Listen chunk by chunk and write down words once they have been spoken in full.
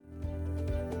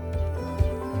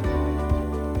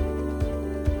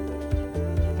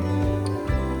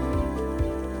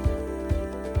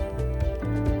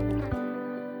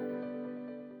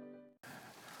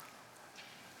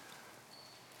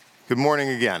Good morning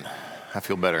again. I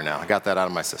feel better now. I got that out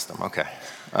of my system. Okay.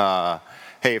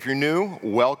 Hey, if you're new,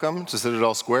 welcome to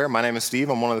Citadel Square. My name is Steve.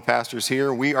 I'm one of the pastors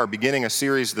here. We are beginning a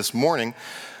series this morning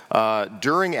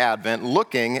during Advent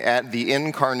looking at the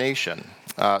Incarnation.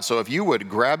 So if you would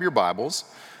grab your Bibles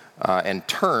and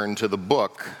turn to the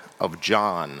book of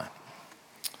John.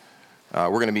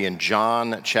 We're going to be in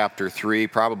John chapter 3,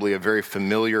 probably a very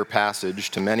familiar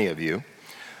passage to many of you.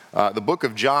 The book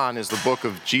of John is the book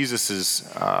of Jesus'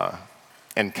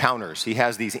 encounters. He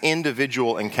has these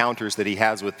individual encounters that he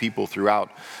has with people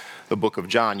throughout the book of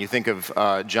John. You think of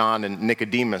John and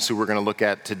Nicodemus, who we're going to look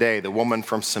at today, the woman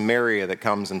from Samaria that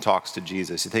comes and talks to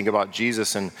Jesus. You think about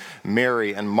Jesus and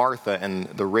Mary and Martha and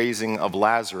the raising of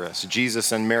Lazarus,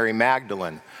 Jesus and Mary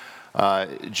Magdalene,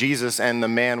 Jesus and the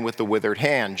man with the withered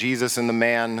hand, Jesus and the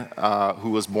man who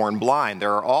was born blind.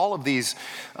 There are all of these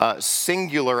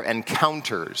singular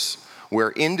encounters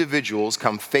where individuals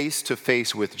come face to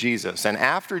face with Jesus. And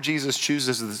after Jesus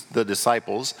chooses the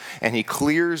disciples and he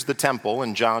clears the temple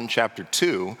in John chapter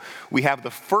 2, we have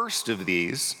the first of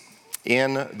these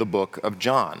in the book of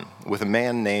John with a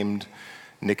man named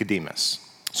Nicodemus.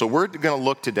 So we're going to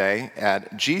look today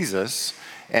at Jesus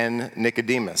and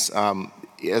Nicodemus.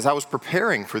 As I was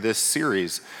preparing for this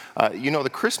series, the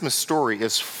Christmas story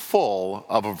is full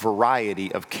of a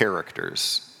variety of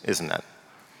characters, isn't it?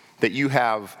 That you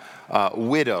have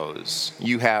widows,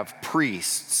 you have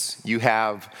priests, you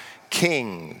have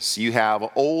kings, you have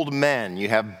old men, you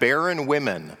have barren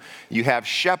women, you have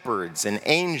shepherds and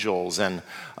angels, and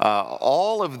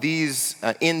all of these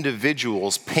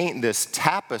individuals paint this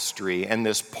tapestry and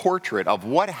this portrait of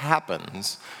what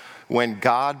happens when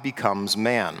God becomes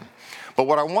man. But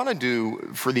what I want to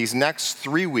do for these next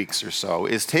 3 weeks or so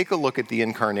is take a look at the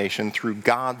Incarnation through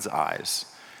God's eyes.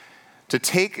 To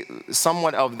take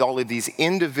somewhat of all of these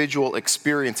individual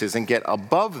experiences and get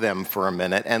above them for a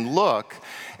minute and look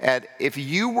at if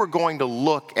you were going to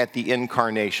look at the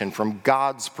Incarnation from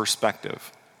God's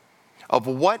perspective of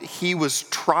what he was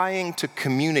trying to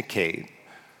communicate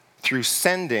through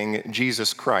sending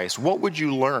Jesus Christ, what would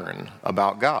you learn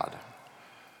about God?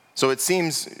 So it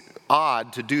seems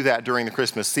odd to do that during the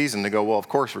Christmas season, to go, well, of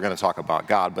course we're going to talk about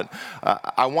God, but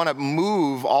I want to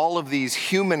move all of these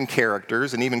human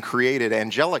characters and even created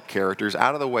angelic characters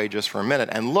out of the way just for a minute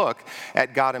and look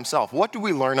at God himself. What do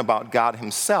we learn about God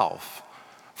himself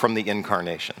from the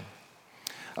Incarnation?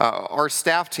 Our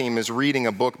staff team is reading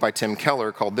a book by Tim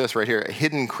Keller called this right here,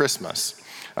 Hidden Christmas,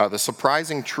 the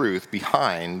surprising truth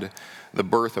behind the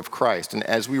birth of Christ. And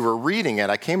as we were reading it,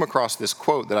 I came across this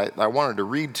quote that I wanted to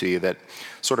read to you that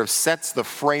sort of sets the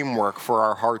framework for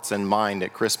our hearts and mind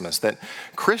at Christmas, that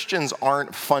Christians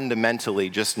aren't fundamentally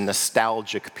just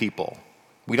nostalgic people.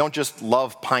 We don't just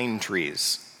love pine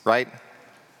trees, right?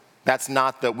 That's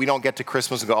not that we don't get to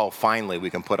Christmas and go, oh, finally we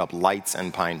can put up lights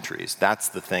and pine trees. That's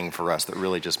the thing for us that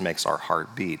really just makes our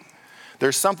heart beat.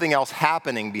 There's something else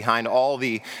happening behind all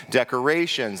the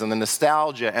decorations and the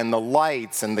nostalgia and the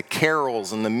lights and the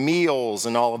carols and the meals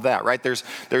and all of that, right? There's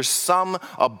some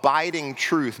abiding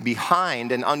truth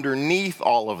behind and underneath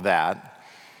all of that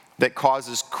that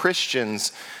causes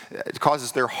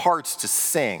their hearts to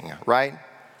sing, right?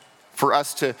 For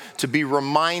us to be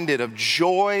reminded of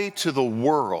joy to the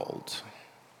world.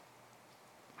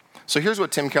 So here's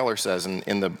what Tim Keller says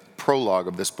in the prologue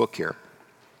of this book here.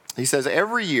 He says,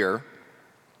 every year,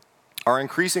 our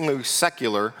increasingly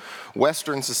secular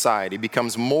Western society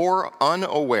becomes more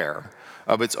unaware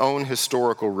of its own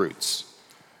historical roots,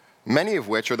 many of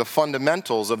which are the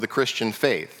fundamentals of the Christian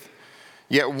faith.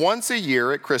 Yet once a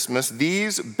year at Christmas,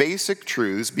 these basic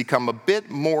truths become a bit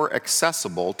more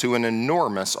accessible to an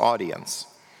enormous audience.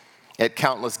 At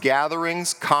countless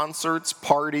gatherings, concerts,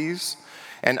 parties,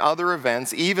 and other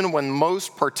events, even when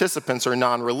most participants are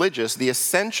non-religious, the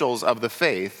essentials of the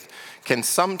faith can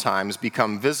sometimes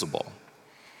become visible.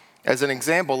 As an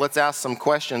example, let's ask some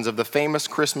questions of the famous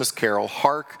Christmas carol,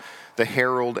 Hark the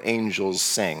Herald Angels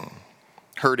Sing,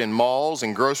 heard in malls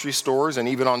and grocery stores and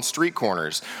even on street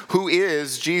corners. Who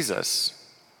is Jesus?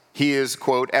 He is,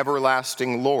 quote,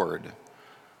 everlasting Lord,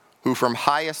 who from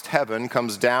highest heaven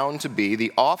comes down to be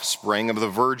the offspring of the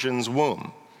Virgin's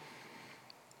womb.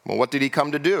 Well, what did he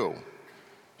come to do?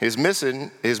 His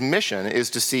mission is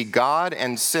to see God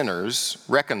and sinners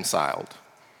reconciled.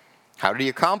 How did he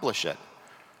accomplish it?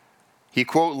 He,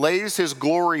 quote, lays his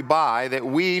glory by that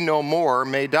we no more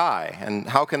may die. And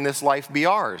how can this life be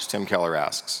ours, Tim Keller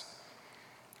asks?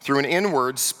 Through an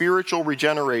inward spiritual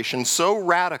regeneration so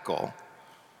radical,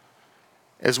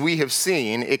 as we have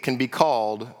seen, it can be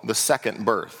called the second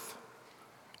birth.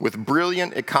 With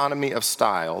brilliant economy of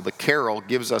style, the carol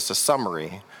gives us a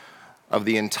summary of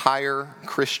the entire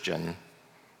Christian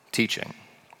teaching.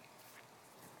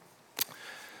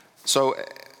 So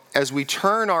as we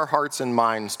turn our hearts and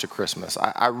minds to Christmas,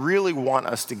 I really want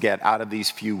us to get out of these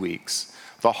few weeks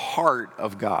the heart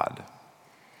of God.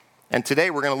 And today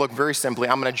we're going to look very simply.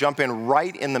 I'm going to jump in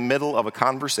right in the middle of a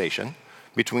conversation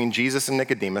between Jesus and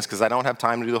Nicodemus because I don't have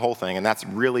time to do the whole thing, and that's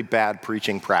really bad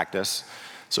preaching practice.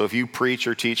 So if you preach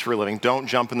or teach for a living, don't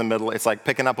jump in the middle. It's like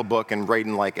picking up a book and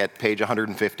reading like at page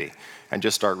 150 and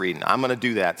just start reading. I'm going to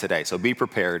do that today, so be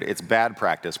prepared. It's bad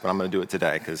practice, but I'm going to do it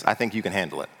today because I think you can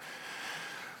handle it.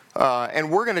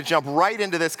 And we're going to jump right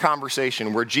into this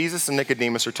conversation where Jesus and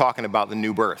Nicodemus are talking about the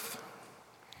new birth.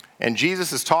 And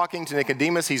Jesus is talking to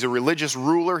Nicodemus. He's a religious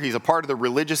ruler. He's a part of the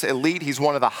religious elite. He's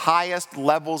one of the highest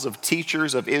levels of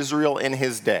teachers of Israel in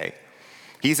his day.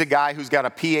 He's a guy who's got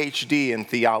a PhD in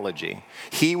theology.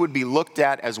 He would be looked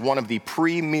at as one of the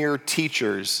premier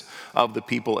teachers of the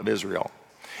people of Israel.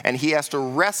 And he has to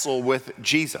wrestle with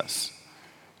Jesus.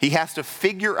 He has to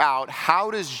figure out,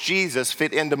 how does Jesus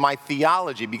fit into my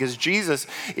theology? Because Jesus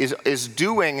is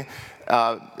doing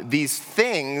these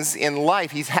things in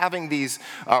life. He's having these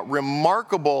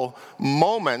remarkable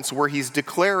moments where he's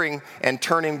declaring and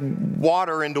turning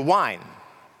water into wine.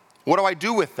 What do I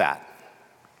do with that?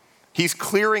 He's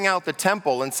clearing out the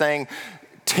temple and saying,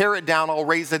 tear it down, I'll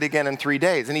raise it again in 3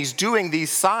 days. And he's doing these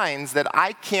signs that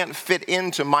I can't fit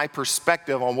into my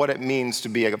perspective on what it means to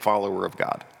be a follower of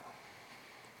God.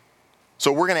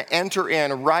 So we're going to enter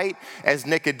in right as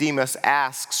Nicodemus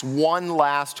asks one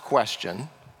last question.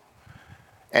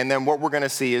 And then what we're going to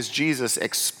see is Jesus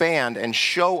expand and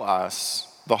show us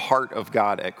the heart of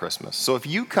God at Christmas. So if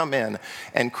you come in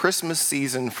and Christmas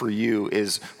season for you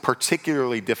is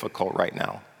particularly difficult right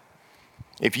now,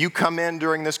 if you come in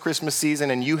during this Christmas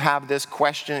season and you have this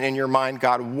question in your mind,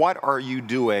 God, what are you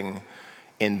doing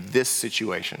in this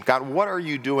situation? God, what are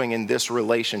you doing in this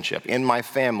relationship, in my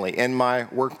family, in my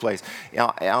workplace,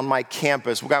 on my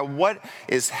campus? God, what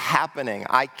is happening?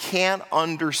 I can't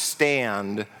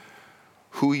understand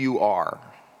who you are.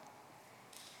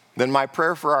 Then my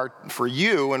prayer for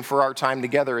you and for our time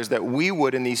together is that we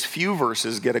would, in these few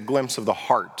verses, get a glimpse of the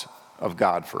heart of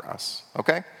God for us,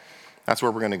 okay? That's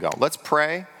where we're going to go. Let's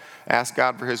pray, ask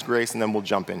God for his grace, and then we'll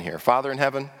jump in here. Father in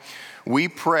heaven, we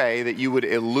pray that you would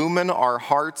illumine our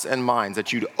hearts and minds,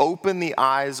 that you'd open the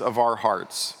eyes of our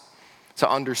hearts to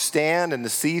understand and to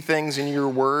see things in your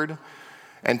word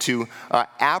and to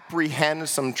apprehend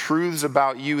some truths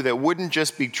about you that wouldn't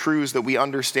just be truths that we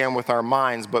understand with our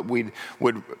minds, but would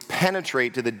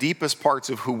penetrate to the deepest parts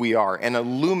of who we are and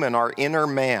illumine our inner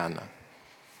man.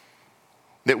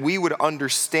 That we would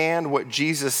understand what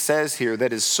Jesus says here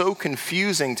that is so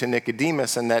confusing to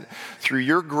Nicodemus, and that through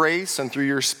your grace and through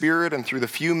your spirit and through the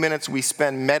few minutes we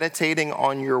spend meditating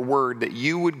on your word, that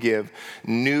you would give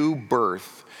new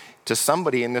birth to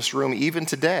somebody in this room even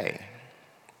today.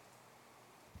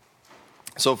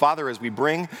 So, Father, as we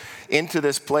bring into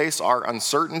this place our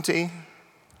uncertainty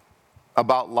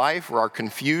about life, or our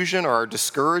confusion, or our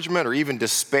discouragement, or even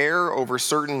despair over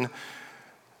certain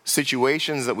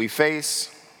situations that we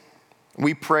face,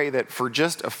 we pray that for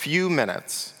just a few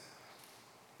minutes,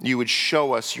 you would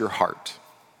show us your heart.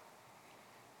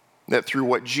 That through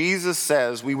what Jesus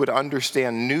says, we would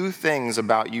understand new things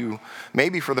about you,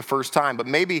 maybe for the first time, but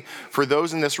maybe for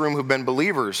those in this room who've been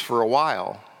believers for a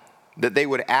while, that they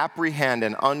would apprehend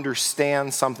and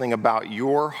understand something about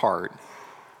your heart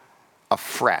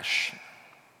afresh.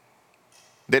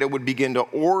 That it would begin to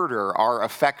order our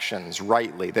affections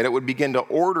rightly, that it would begin to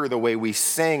order the way we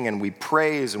sing and we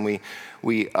praise and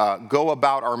we go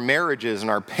about our marriages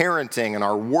and our parenting and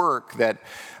our work, that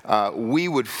we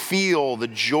would feel the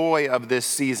joy of this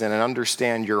season and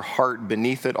understand your heart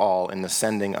beneath it all in the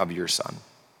sending of your Son.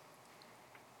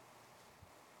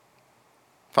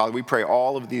 Father, we pray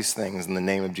all of these things in the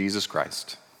name of Jesus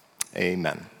Christ.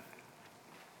 Amen.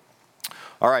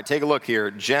 All right, take a look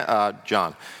here. John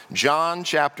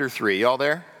chapter 3. Y'all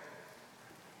there?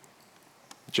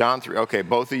 John 3. Okay,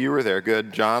 both of you are there.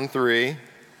 Good. John 3.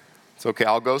 It's okay.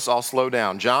 I'll slow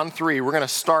down. John 3, we're going to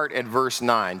start at verse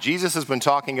 9. Jesus has been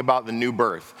talking about the new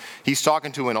birth. He's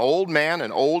talking to an old man,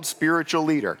 an old spiritual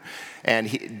leader.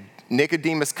 And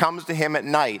Nicodemus comes to him at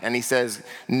night and he says,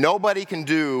 nobody can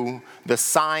do the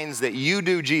signs that you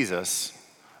do, Jesus,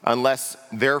 unless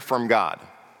they're from God.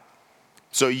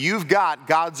 So you've got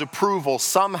God's approval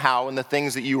somehow in the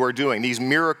things that you are doing, these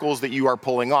miracles that you are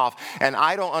pulling off, and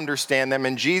I don't understand them.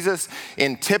 And Jesus,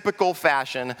 in typical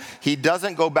fashion, he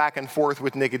doesn't go back and forth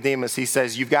with Nicodemus. He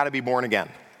says, you've got to be born again.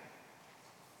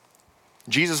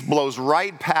 Jesus blows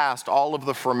right past all of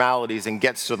the formalities and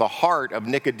gets to the heart of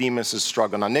Nicodemus'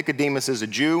 struggle. Now, Nicodemus is a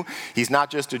Jew. He's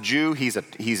not just a Jew. He's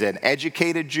an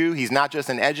educated Jew. He's not just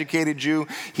an educated Jew.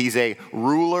 He's a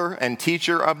ruler and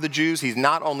teacher of the Jews. He's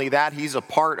not only that, he's a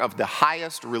part of the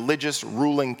highest religious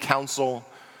ruling council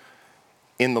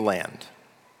in the land.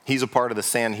 He's a part of the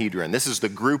Sanhedrin. This is the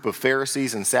group of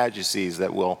Pharisees and Sadducees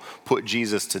that will put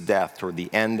Jesus to death toward the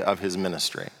end of his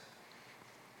ministry.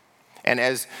 And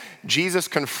as Jesus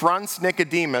confronts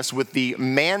Nicodemus with the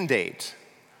mandate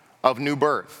of new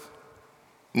birth,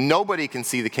 nobody can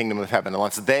see the kingdom of heaven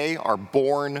unless they are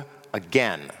born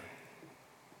again.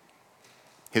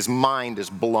 His mind is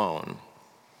blown.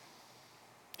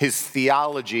 His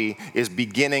theology is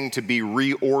beginning to be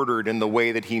reordered in the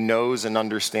way that he knows and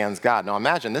understands God. Now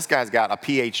imagine, this guy's got a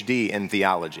PhD in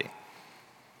theology.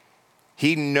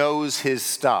 He knows his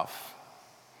stuff.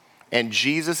 And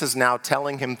Jesus is now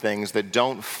telling him things that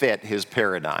don't fit his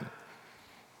paradigm.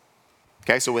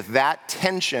 Okay, so with that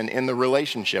tension in the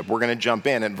relationship, we're going to jump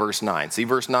in at verse 9. See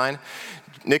verse 9?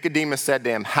 Nicodemus said to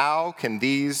him, "How can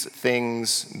these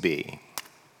things be?"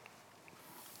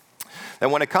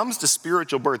 And when it comes to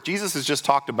spiritual birth, Jesus has just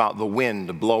talked about the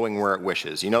wind blowing where it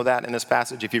wishes. You know that in this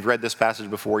passage? If you've read this passage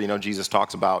before, you know Jesus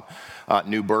talks about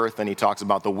new birth, and he talks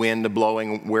about the wind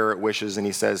blowing where it wishes, and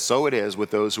he says, so it is with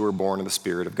those who are born of the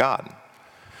Spirit of God.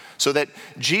 So that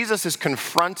Jesus is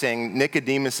confronting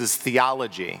Nicodemus'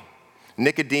 theology.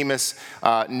 Nicodemus,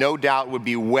 no doubt, would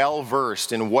be well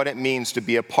versed in what it means to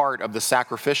be a part of the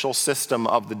sacrificial system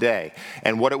of the day,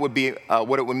 and what it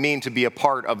would mean to be a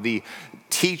part of the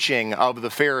teaching of the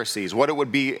Pharisees, what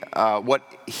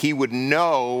he would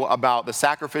know about the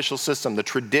sacrificial system, the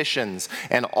traditions,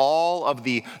 and all of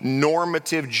the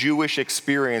normative Jewish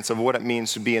experience of what it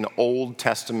means to be an Old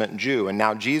Testament Jew. And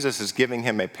now Jesus is giving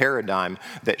him a paradigm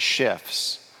that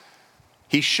shifts.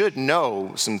 He should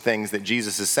know some things that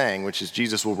Jesus is saying, which is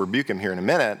Jesus will rebuke him here in a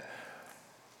minute.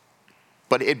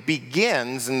 But it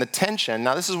begins in the tension.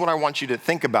 Now, this is what I want you to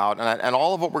think about, and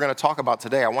all of what we're going to talk about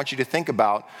today, I want you to think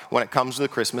about when it comes to the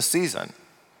Christmas season.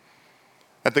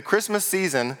 At the Christmas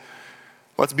season,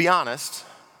 let's be honest,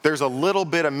 there's a little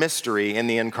bit of mystery in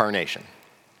the Incarnation.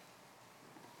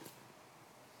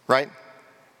 Right?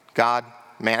 God,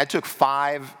 man, it took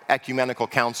 5 ecumenical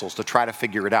councils to try to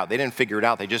figure it out. They didn't figure it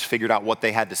out, they just figured out what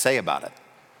they had to say about it.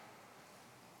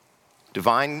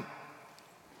 Divine,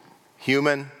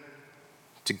 human,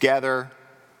 together,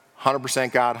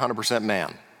 100% God, 100%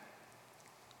 man.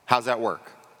 How's that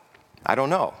work? I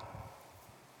don't know.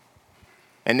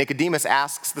 And Nicodemus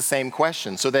asks the same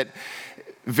question, so that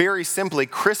very simply,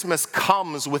 Christmas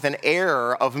comes with an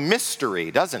air of mystery,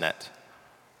 doesn't it?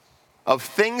 Of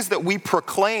things that we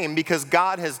proclaim because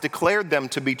God has declared them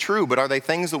to be true, but are they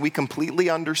things that we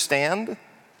completely understand?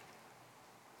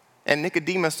 And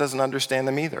Nicodemus doesn't understand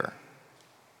them either.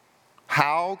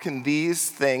 How can these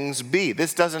things be?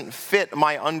 This doesn't fit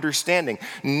my understanding.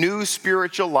 New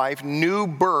spiritual life, new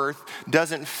birth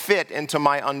doesn't fit into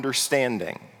my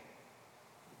understanding.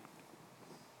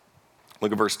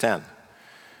 Look at verse 10.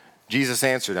 Jesus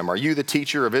answered him, "Are you the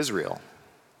teacher of Israel?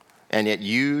 And yet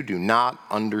you do not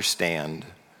understand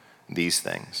these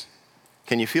things."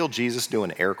 Can you feel Jesus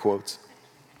doing air quotes?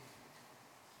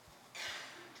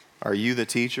 Are you the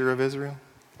teacher of Israel?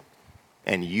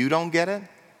 And you don't get it?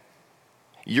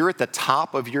 You're at the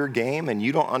top of your game and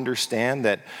you don't understand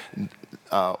that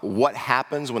what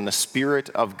happens when the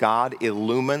Spirit of God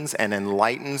illumines and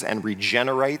enlightens and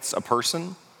regenerates a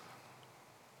person?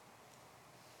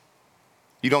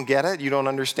 You don't get it? You don't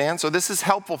understand? So this is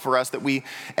helpful for us that we,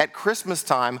 at Christmas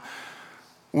time,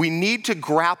 we need to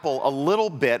grapple a little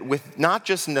bit with not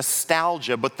just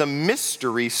nostalgia, but the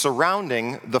mystery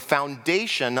surrounding the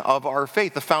foundation of our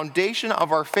faith. The foundation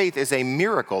of our faith is a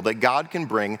miracle that God can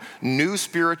bring new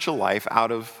spiritual life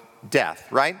out of death,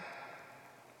 right?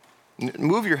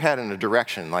 Move your head in a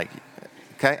direction,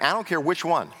 okay? I don't care which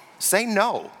one. Say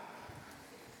no.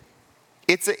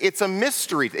 It's a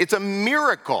mystery. It's a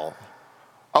miracle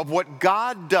of what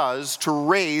God does to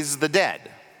raise the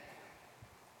dead.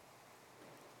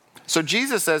 So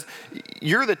Jesus says,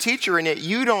 you're the teacher and yet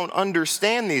you don't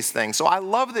understand these things. So I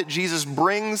love that Jesus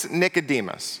brings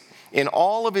Nicodemus in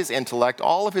all of his intellect,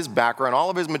 all of his background, all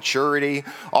of his maturity,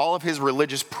 all of his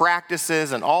religious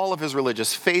practices, and all of his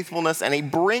religious faithfulness, and he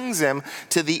brings him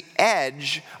to the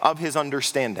edge of his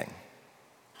understanding.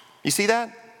 You see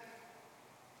that?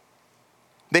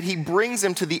 That he brings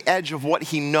him to the edge of what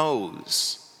he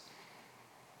knows.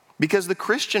 Because the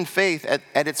Christian faith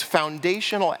at its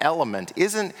foundational element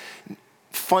isn't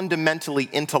fundamentally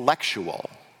intellectual.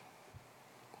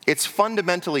 It's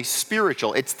fundamentally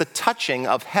spiritual. It's the touching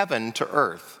of heaven to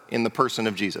earth in the person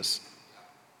of Jesus.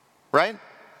 Right?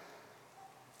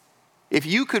 If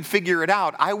you could figure it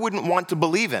out, I wouldn't want to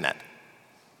believe in it.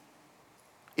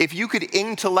 If you could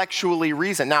intellectually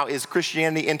reason, now is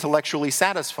Christianity intellectually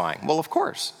satisfying? Well, of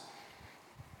course.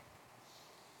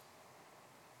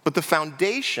 But the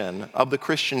foundation of the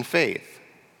Christian faith,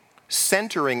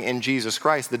 centering in Jesus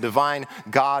Christ, the divine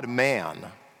God-man,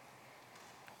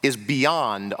 is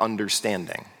beyond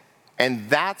understanding. And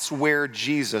that's where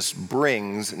Jesus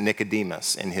brings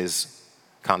Nicodemus in his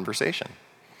conversation.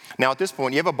 Now, at this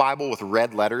point, you have a Bible with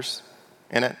red letters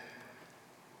in it.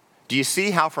 Do you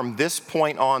see how from this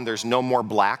point on there's no more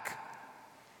black?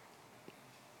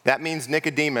 That means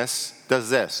Nicodemus does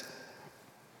this.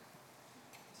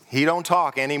 He don't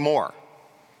talk anymore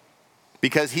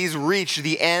because he's reached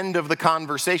the end of the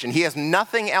conversation. He has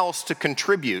nothing else to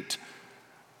contribute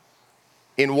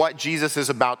in what Jesus is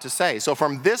about to say. So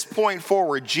from this point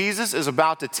forward, Jesus is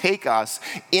about to take us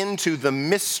into the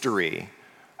mystery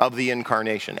of the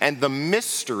Incarnation and the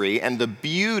mystery and the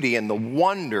beauty and the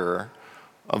wonder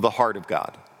of the heart of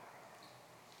God.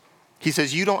 He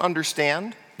says, you don't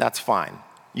understand? That's fine.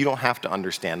 You don't have to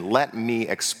understand. Let me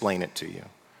explain it to you.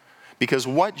 Because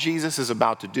what Jesus is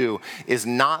about to do is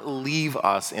not leave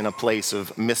us in a place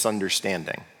of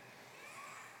misunderstanding.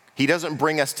 He doesn't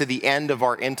bring us to the end of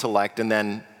our intellect and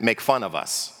then make fun of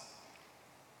us.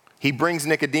 He brings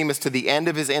Nicodemus to the end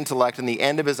of his intellect and the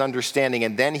end of his understanding,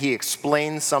 and then he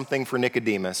explains something for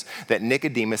Nicodemus that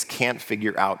Nicodemus can't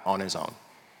figure out on his own.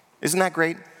 Isn't that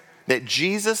great? That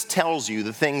Jesus tells you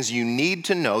the things you need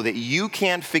to know that you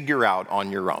can't figure out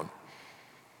on your own.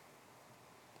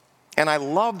 And I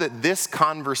love that this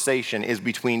conversation is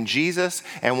between Jesus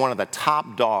and one of the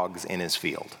top dogs in his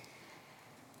field.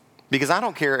 Because I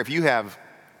don't care if you have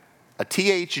a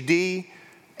THD,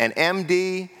 an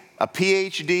MD, a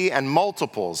PhD, and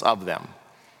multiples of them,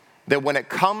 that when it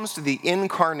comes to the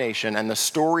incarnation and the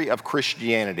story of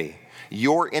Christianity,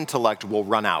 your intellect will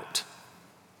run out.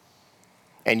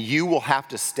 And you will have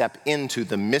to step into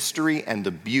the mystery and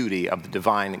the beauty of the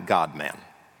divine God-man.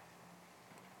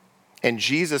 And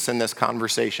Jesus in this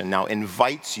conversation now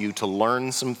invites you to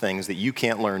learn some things that you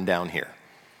can't learn down here.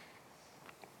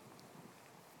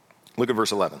 Look at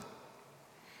verse 11.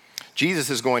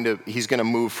 Jesus is going to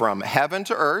move from heaven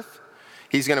to earth.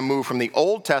 He's going to move from the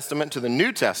Old Testament to the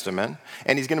New Testament,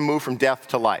 and he's going to move from death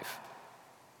to life.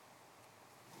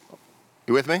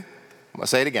 You with me? I'm going to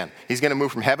say it again. He's going to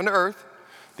move from heaven to earth,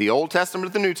 the Old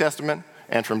Testament to the New Testament,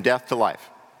 and from death to life.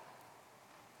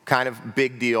 Kind of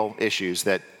big deal issues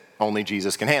that only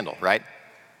Jesus can handle, right?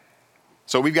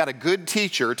 So we've got a good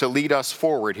teacher to lead us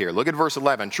forward here. Look at verse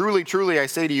 11. Truly, truly, I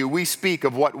say to you, we speak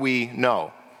of what we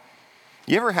know.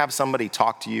 You ever have somebody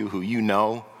talk to you who you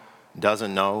know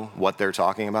doesn't know what they're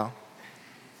talking about?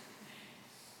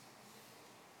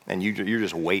 And you're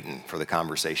just waiting for the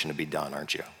conversation to be done,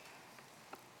 aren't you?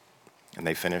 And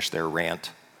they finish their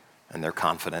rant, and they're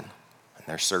confident, and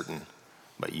they're certain,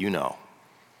 but you know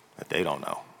that they don't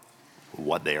know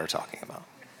what they are talking about.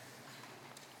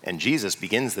 And Jesus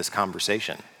begins this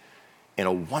conversation in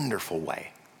a wonderful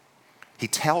way. He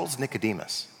tells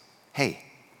Nicodemus, hey,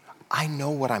 I know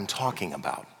what I'm talking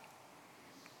about.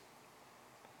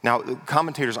 Now,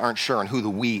 commentators aren't sure on who the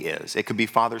we is. It could be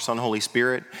Father, Son, Holy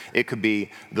Spirit. It could be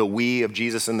the we of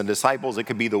Jesus and the disciples. It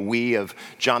could be the we of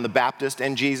John the Baptist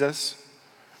and Jesus.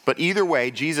 But either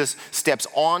way, Jesus steps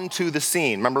onto the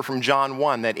scene. Remember from John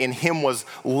 1 that in him was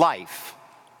life.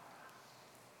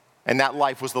 And that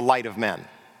life was the light of men.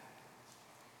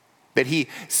 That he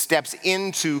steps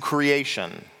into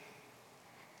creation.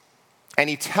 And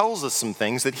he tells us some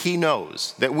things that he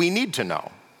knows, that we need to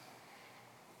know.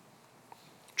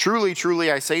 Truly,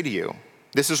 truly, I say to you,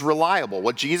 this is reliable.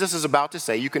 What Jesus is about to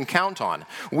say, you can count on.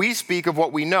 We speak of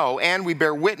what we know, and we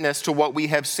bear witness to what we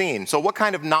have seen. So what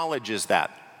kind of knowledge is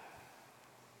that?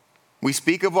 We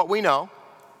speak of what we know,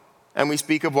 and we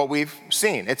speak of what we've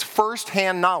seen. It's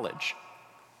first-hand knowledge.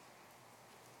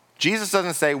 Jesus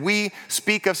doesn't say, we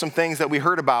speak of some things that we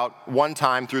heard about one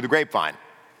time through the grapevine.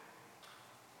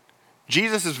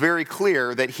 Jesus is very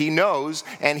clear that he knows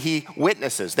and he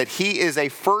witnesses, that he is a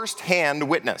first-hand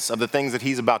witness of the things that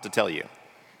he's about to tell you.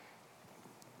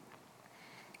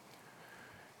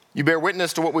 You bear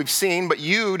witness to what we've seen, but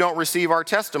you don't receive our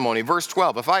testimony. Verse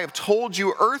 12, if I have told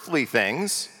you earthly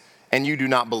things and you do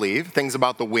not believe, things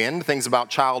about the wind, things about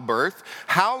childbirth,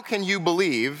 how can you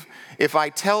believe if I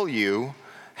tell you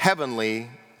heavenly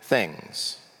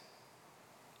things?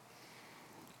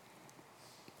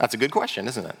 That's a good question,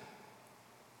 isn't it?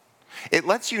 It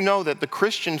lets you know that the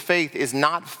Christian faith is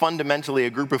not fundamentally a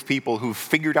group of people who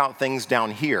figured out things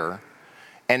down here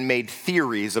and made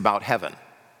theories about heaven.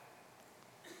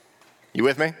 You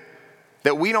with me?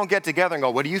 That we don't get together and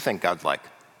go, what do you think God's like?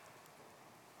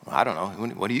 Well, I don't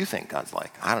know. What do you think God's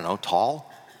like? I don't know.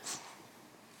 Tall?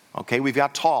 Okay, we've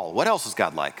got tall. What else is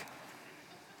God like?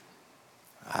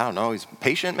 I don't know. He's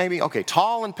patient maybe? Okay,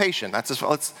 tall and patient.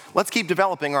 Let's keep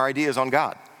developing our ideas on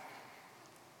God.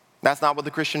 That's not what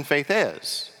the Christian faith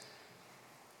is.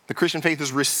 The Christian faith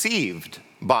is received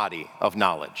body of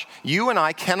knowledge. You and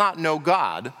I cannot know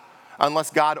God unless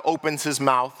God opens his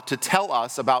mouth to tell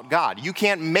us about God. You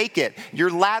can't make it.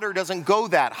 Your ladder doesn't go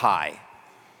that high.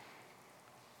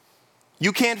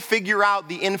 You can't figure out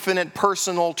the infinite,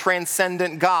 personal,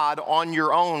 transcendent God on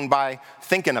your own by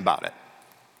thinking about it.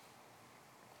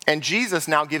 And Jesus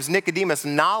now gives Nicodemus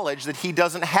knowledge that he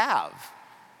doesn't have.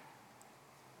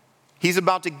 He's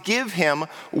about to give him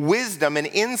wisdom and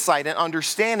insight and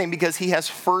understanding because he has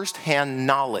firsthand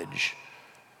knowledge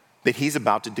that he's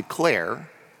about to declare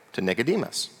to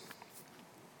Nicodemus.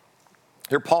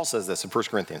 Here Paul says this in 1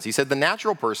 Corinthians. He said, the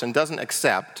natural person doesn't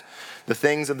accept the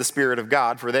things of the Spirit of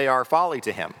God, for they are folly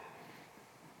to him.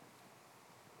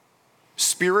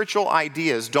 Spiritual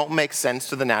ideas don't make sense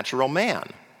to the natural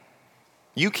man.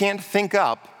 You can't think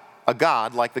up a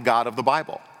God like the God of the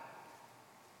Bible.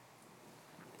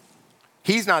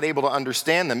 He's not able to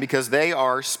understand them because they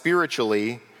are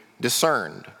spiritually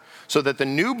discerned. So that the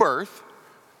new birth,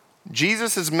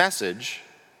 Jesus' message,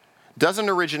 doesn't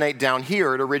originate down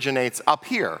here, it originates up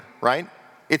here, right?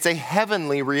 It's a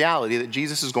heavenly reality that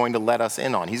Jesus is going to let us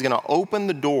in on. He's going to open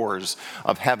the doors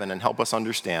of heaven and help us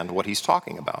understand what he's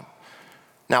talking about.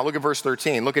 Now look at verse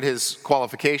 13. Look at his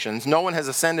qualifications. No one has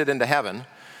ascended into heaven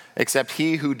except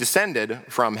he who descended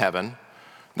from heaven,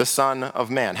 the Son of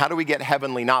Man. How do we get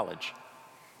heavenly knowledge?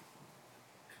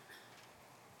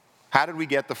 How did we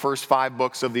get the first 5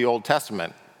 books of the Old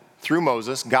Testament? Through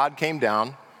Moses. God came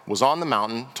down, was on the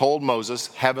mountain, told Moses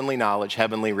heavenly knowledge,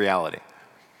 heavenly reality.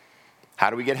 How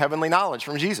do we get heavenly knowledge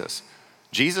from Jesus?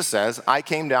 Jesus says, I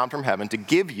came down from heaven to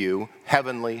give you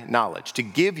heavenly knowledge, to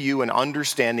give you an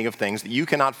understanding of things that you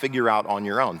cannot figure out on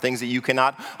your own, things that you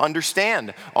cannot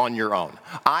understand on your own.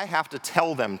 I have to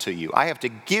tell them to you. I have to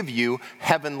give you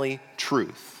heavenly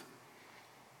truth.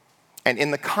 And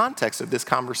in the context of this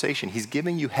conversation, he's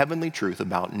giving you heavenly truth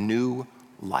about new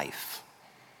life.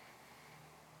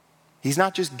 He's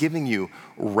not just giving you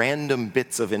random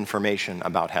bits of information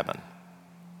about heaven.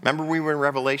 Remember we were in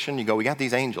Revelation, you go, we got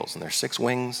these angels, and there's 6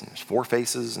 wings, and there's 4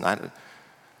 faces, and I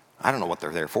don't know what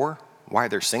they're there for, why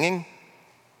they're singing.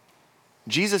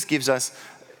 Jesus gives us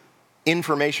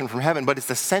information from heaven, but it's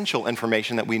essential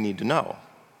information that we need to know.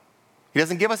 He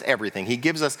doesn't give us everything. He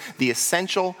gives us the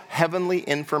essential heavenly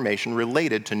information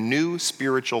related to new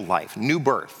spiritual life, new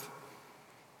birth.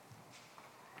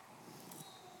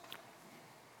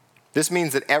 This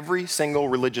means that every single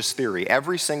religious theory,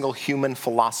 every single human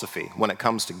philosophy, when it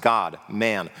comes to God,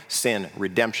 man, sin,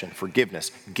 redemption, forgiveness,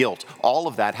 guilt, all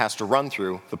of that has to run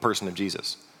through the person of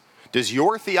Jesus. Does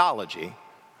your theology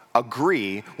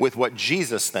agree with what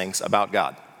Jesus thinks about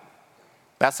God?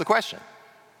 That's the question.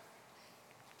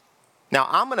 Now,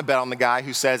 I'm going to bet on the guy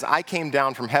who says, I came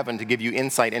down from heaven to give you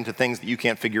insight into things that you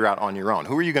can't figure out on your own.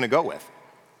 Who are you going to go with?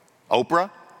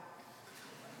 Oprah?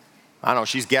 I don't know,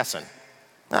 she's guessing.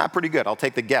 Pretty good. I'll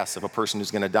take the guess of a person who's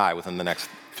going to die within the next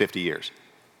 50 years.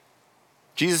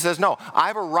 Jesus says, no,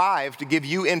 I've arrived to give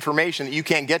you information that you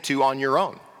can't get to on your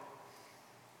own.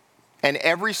 And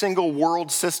every single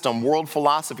world system, world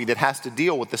philosophy that has to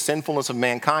deal with the sinfulness of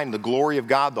mankind, the glory of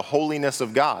God, the holiness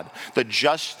of God, the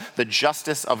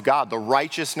justice of God, the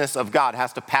righteousness of God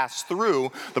has to pass through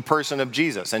the person of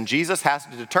Jesus. And Jesus has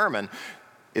to determine,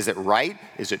 is it right?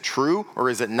 Is it true? Or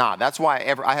is it not? That's why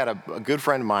I had a good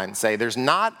friend of mine say, there's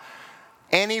not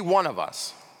any one of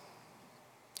us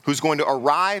who's going to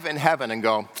arrive in heaven and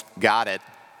go, got it.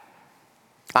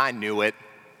 I knew it.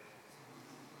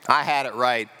 I had it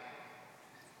right.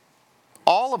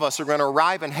 All of us are going to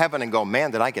arrive in heaven and go,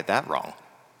 man, did I get that wrong?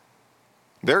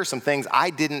 There are some things I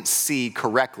didn't see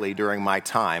correctly during my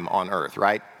time on earth,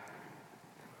 right?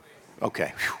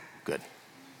 Okay, whew, good.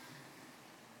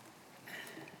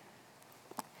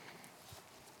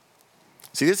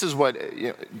 See, this is what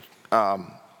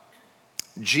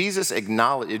Jesus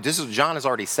acknowledged. John has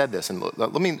already said this, and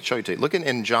let me show you to you. Look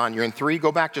in John, you're in 3,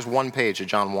 go back just one page to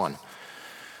John 1.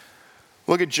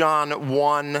 Look at John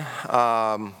 1,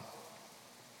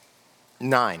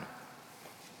 9.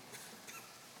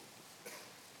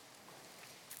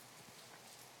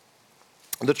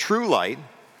 The true light,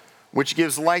 which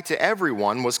gives light to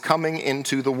everyone, was coming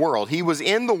into the world. He was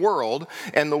in the world,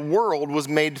 and the world was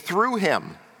made through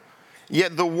him.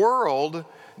 Yet the world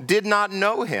did not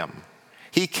know him.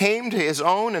 He came to his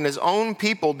own, and his own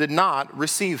people did not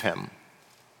receive him.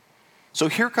 So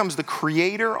here comes the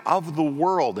creator of the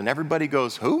world, and everybody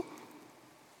goes, who?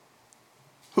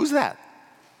 Who's that?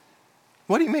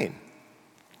 What do you mean?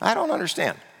 I don't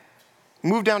understand.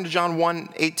 Move down to John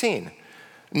 1:18.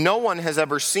 No one has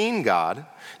ever seen God.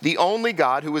 The only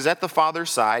God who is at the Father's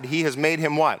side, he has made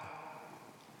him what?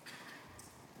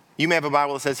 You may have a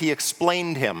Bible that says he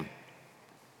explained him.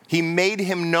 He made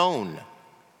him known.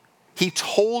 He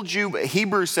told you,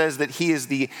 Hebrews says that he is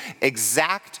the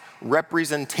exact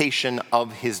representation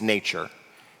of his nature.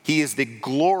 He is the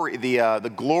glory of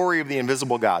the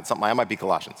invisible God. Something, I might be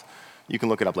Colossians. You can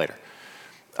look it up later.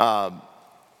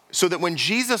 So that when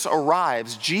Jesus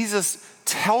arrives, Jesus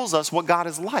tells us what God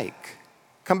is like.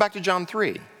 Come back to John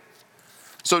 3.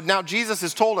 So now Jesus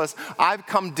has told us, I've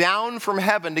come down from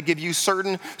heaven to give you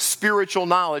certain spiritual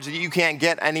knowledge that you can't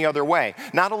get any other way.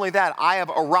 Not only that, I have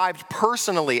arrived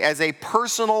personally as a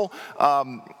personal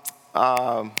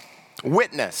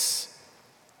witness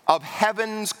of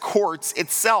heaven's courts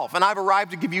itself. And I've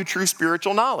arrived to give you true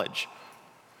spiritual knowledge.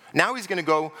 Now he's going to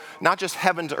go not just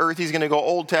heaven to earth, he's going to go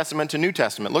Old Testament to New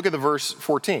Testament. Look at the verse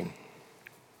 14.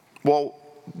 Well,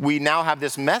 we now have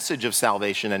this message of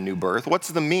salvation and new birth. What's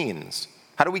the means?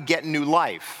 How do we get new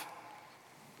life?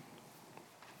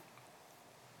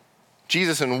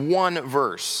 Jesus, in one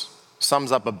verse,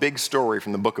 sums up a big story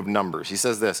from the book of Numbers. He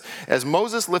says this, as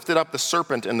Moses lifted up the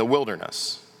serpent in the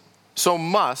wilderness, so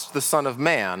must the Son of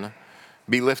Man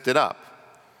be lifted up,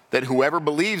 that whoever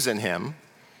believes in him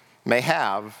may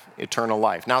have eternal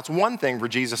life. Now, it's one thing for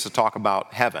Jesus to talk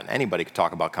about heaven. Anybody could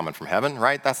talk about coming from heaven,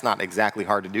 right? That's not exactly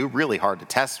hard to do, really hard to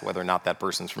test whether or not that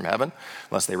person's from heaven,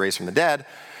 unless they raise from the dead.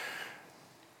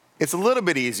 It's a little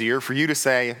bit easier for you to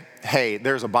say, hey,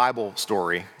 there's a Bible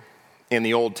story in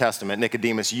the Old Testament,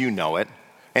 Nicodemus, you know it,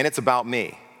 and it's about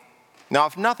me. Now,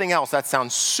 if nothing else, that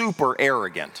sounds super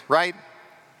arrogant, right?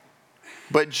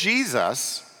 But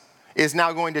Jesus is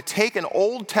now going to take an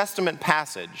Old Testament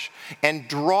passage and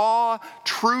draw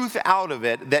truth out of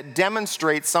it that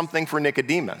demonstrates something for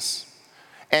Nicodemus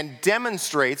and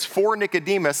demonstrates for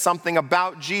Nicodemus something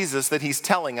about Jesus that he's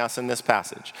telling us in this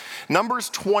passage. Numbers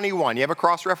 21, you have a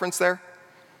cross-reference there?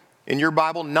 In your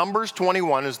Bible, Numbers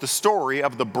 21 is the story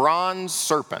of the bronze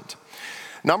serpent.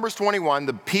 Numbers 21,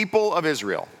 the people of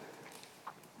Israel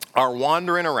are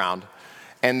wandering around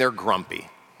and they're grumpy.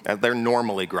 They're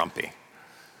normally grumpy.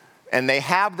 And they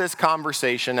have this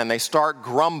conversation and they start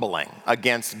grumbling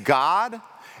against God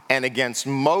and against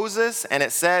Moses. And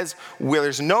it says, well,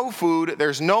 there's no food,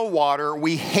 there's no water,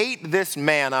 we hate this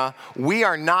manna, we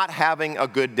are not having a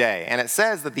good day. And it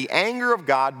says that the anger of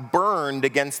God burned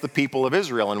against the people of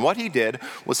Israel. And what he did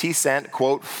was he sent,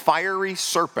 quote, fiery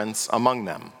serpents among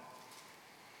them.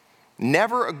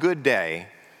 Never a good day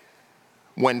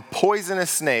when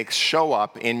poisonous snakes show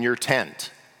up in your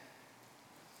tent.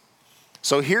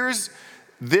 So here's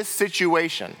this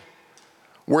situation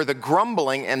where the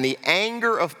grumbling and the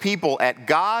anger of people at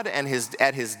God and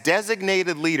at his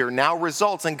designated leader now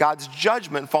results in God's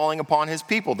judgment falling upon his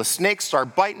people. The snakes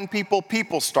start biting people,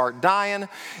 people start dying.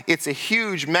 It's a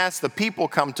huge mess. The people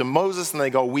come to Moses and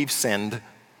they go, we've sinned.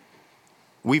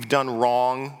 We've done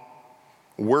wrong.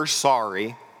 We're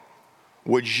sorry.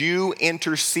 Would you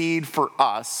intercede for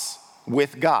us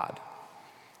with God?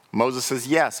 Moses says,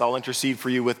 yes, I'll intercede for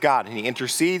you with God. And he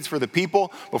intercedes for the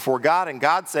people before God. And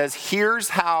God says, here's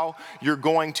how you're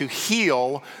going to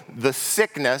heal the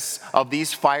sickness of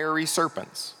these fiery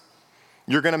serpents.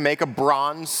 You're going to make a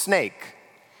bronze snake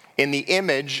in the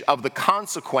image of the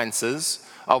consequences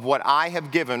of what I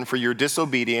have given for your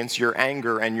disobedience, your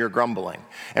anger, and your grumbling.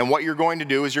 And what you're going to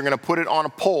do is you're going to put it on a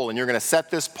pole, and you're going to set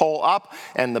this pole up,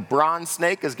 and the bronze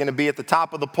snake is going to be at the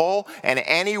top of the pole, and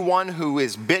anyone who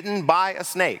is bitten by a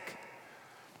snake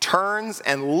turns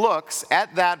and looks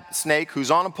at that snake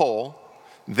who's on a pole,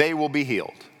 they will be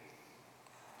healed.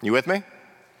 You with me?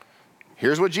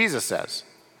 Here's what Jesus says.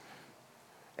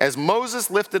 As Moses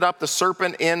lifted up the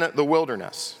serpent in the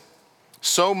wilderness,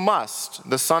 so must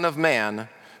the Son of Man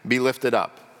be lifted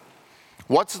up.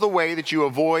 What's the way that you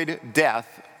avoid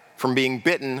death from being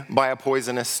bitten by a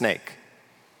poisonous snake?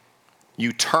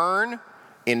 You turn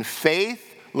in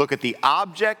faith, look at the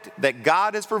object that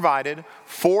God has provided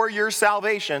for your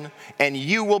salvation, and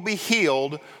you will be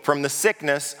healed from the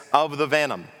sickness of the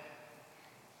venom.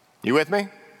 You with me?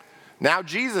 Now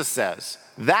Jesus says,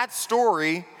 that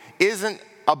story isn't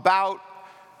about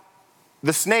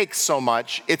the snakes so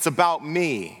much, it's about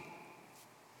me.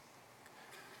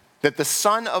 That the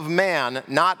Son of Man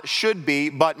not should be,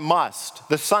 but must.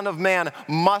 The Son of Man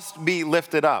must be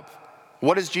lifted up.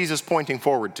 What is Jesus pointing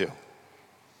forward to?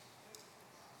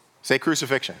 Say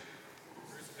crucifixion.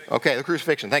 Okay, the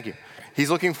crucifixion, thank you.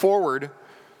 He's looking forward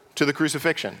to the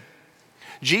crucifixion.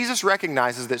 Jesus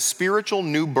recognizes that spiritual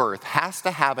new birth has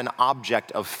to have an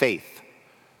object of faith.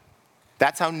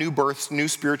 That's how new birth, new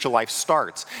spiritual life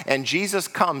starts. And Jesus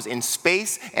comes in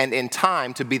space and in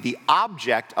time to be the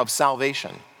object of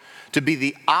salvation, to be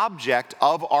the object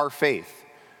of our faith.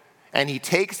 And he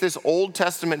takes this Old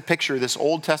Testament picture, this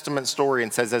Old Testament story,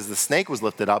 and says, as the snake was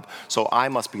lifted up, so I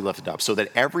must be lifted up, so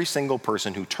that every single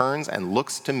person who turns and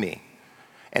looks to me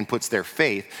and puts their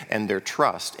faith and their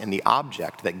trust in the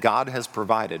object that God has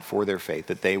provided for their faith,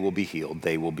 that they will be healed,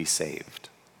 they will be saved.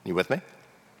 You with me?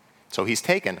 So he's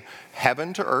taken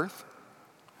heaven to earth.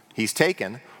 He's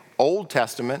taken Old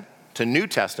Testament to New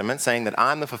Testament, saying that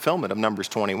I'm the fulfillment of Numbers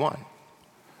 21.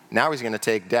 Now he's going to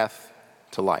take death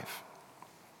to life.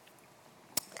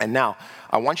 And now,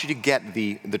 I want you to get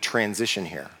the transition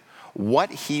here.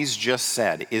 What he's just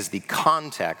said is the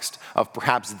context of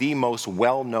perhaps the most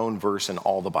well-known verse in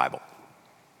all the Bible.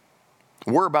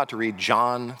 We're about to read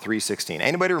John 3:16.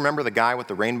 Anybody remember the guy with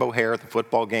the rainbow hair at the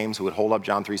football games who would hold up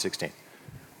John 3:16?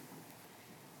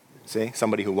 See,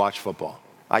 somebody who watched football.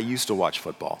 I used to watch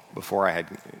football before I had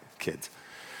kids.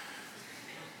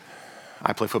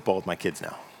 I play football with my kids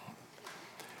now.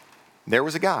 There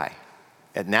was a guy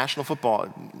at national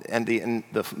football and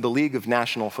the League of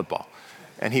National Football,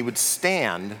 and he would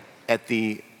stand at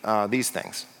these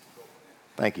things.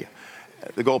 Thank you,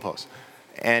 the goalposts,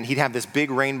 and he'd have this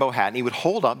big rainbow hat, and he would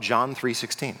hold up John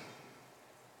 3:16.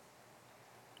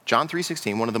 John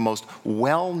 3:16, one of the most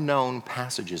well-known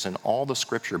passages in all the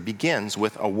Scripture, begins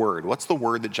with a word. What's the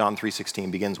word that John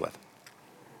 3:16 begins with?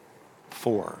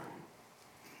 For.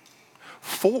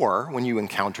 For, when you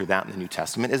encounter that in the New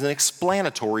Testament, is an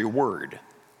explanatory word.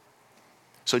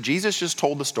 So Jesus just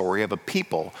told the story of a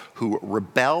people who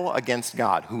rebel against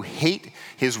God, who hate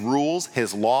his rules,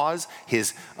 his laws,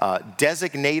 his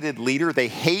designated leader. They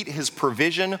hate his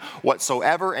provision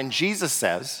whatsoever. And Jesus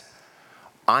says,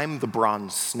 I'm the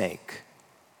bronze snake.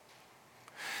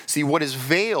 See, what is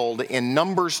veiled in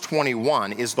Numbers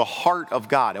 21 is the heart of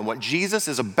God. And what Jesus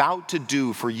is about to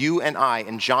do for you and I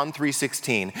in John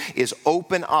 3:16 is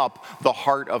open up the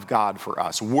heart of God for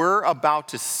us. We're about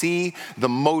to see the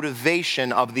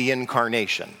motivation of the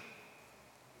Incarnation.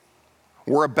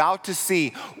 We're about to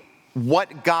see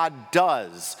what God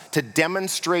does to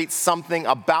demonstrate something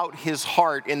about his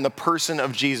heart in the person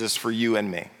of Jesus for you and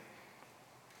me.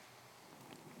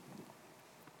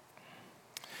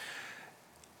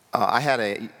 I had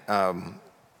you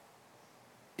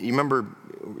remember,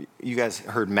 you guys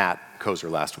heard Matt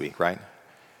Kozer last week, right?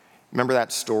 Remember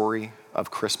that story of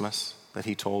Christmas that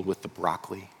he told with the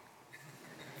broccoli?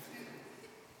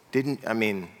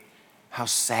 How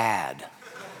sad,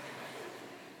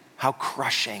 how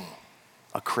crushing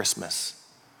a Christmas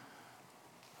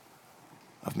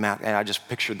of Matt. And I just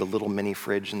pictured the little mini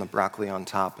fridge and the broccoli on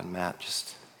top, and Matt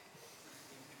just...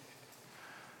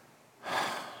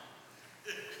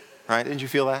 Right? Didn't you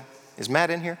feel that? Is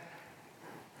Matt in here?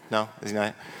 No, is he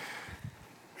not?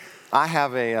 I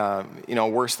have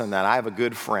worse than that. I have a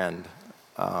good friend,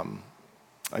 a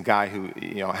guy who,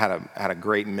 had a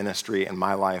great ministry in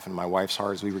my life and my wife's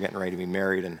heart as we were getting ready to be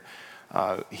married. And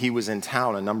he was in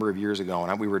town a number of years ago,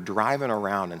 and we were driving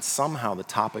around, and somehow the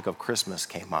topic of Christmas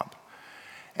came up.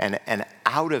 And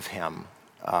out of him,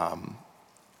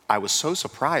 I was so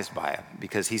surprised by it,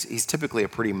 because he's typically a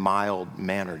pretty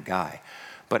mild-mannered guy.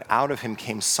 But out of him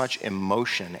came such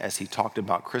emotion as he talked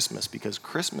about Christmas, because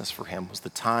Christmas for him was the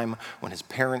time when his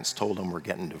parents told him we're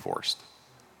getting divorced.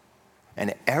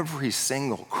 And every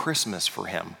single Christmas for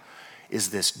him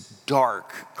is this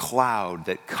dark cloud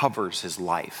that covers his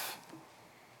life.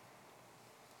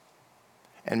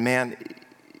 And man,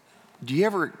 have you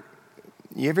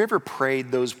ever prayed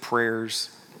those prayers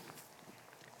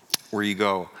where you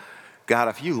go, God,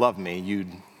 if you love me,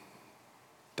 you'd ...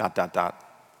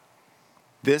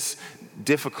 This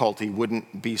difficulty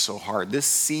wouldn't be so hard. This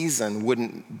season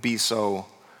wouldn't be so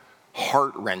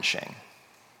heart-wrenching.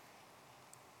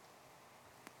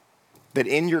 That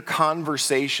in your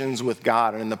conversations with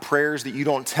God and in the prayers that you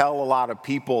don't tell a lot of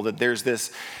people, that there's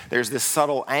this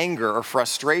subtle anger or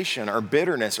frustration or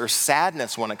bitterness or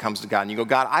sadness when it comes to God. And you go,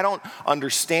 God, I don't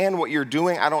understand what you're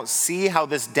doing. I don't see how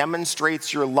this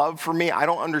demonstrates your love for me. I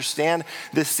don't understand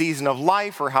this season of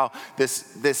life, or how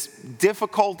this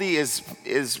difficulty is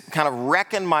kind of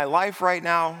wrecking my life right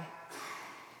now.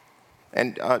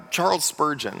 And Charles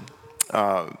Spurgeon,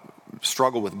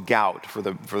 struggled with gout for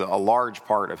a large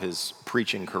part of his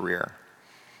preaching career.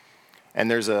 And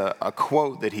there's a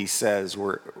quote that he says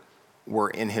where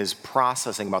in his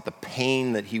processing about the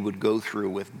pain that he would go through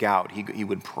with gout, he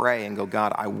would pray and go,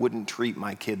 God, I wouldn't treat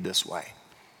my kid this way.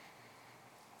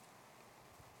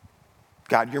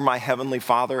 God, you're my heavenly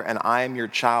Father and I am your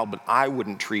child, but I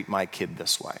wouldn't treat my kid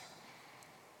this way.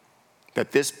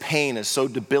 That this pain is so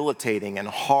debilitating and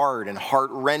hard and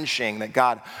heart-wrenching that,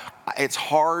 God, it's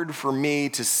hard for me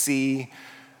to see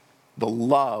the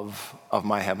love of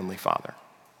my heavenly Father.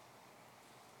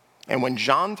 And when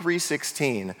John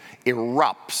 3:16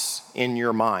 erupts in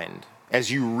your mind,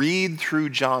 as you read through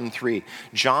John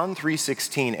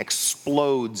 3:16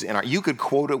 explodes in you could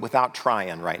quote it without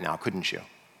trying right now, couldn't you?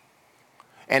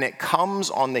 And it comes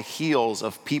on the heels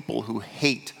of people who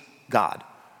hate God.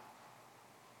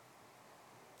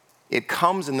 It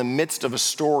comes in the midst of a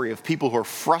story of people who are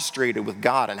frustrated with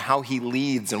God and how he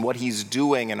leads and what he's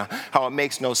doing and how it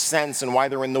makes no sense and why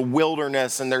they're in the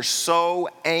wilderness and they're so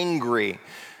angry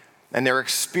and they're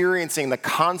experiencing the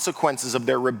consequences of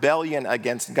their rebellion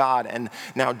against God. And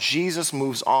now Jesus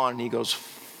moves on and he goes,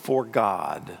 for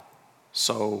God,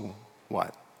 so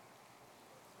what?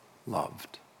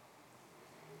 Loved.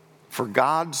 For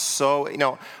God so,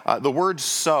 the word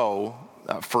so,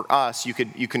 for us, you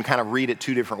can kind of read it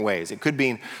two different ways. It could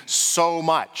mean so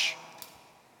much,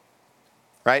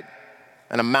 right?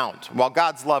 An amount. While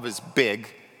God's love is big,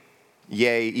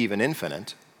 yea, even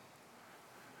infinite,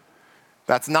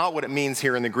 that's not what it means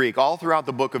here in the Greek. All throughout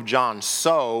the book of John,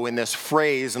 so in this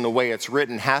phrase and the way it's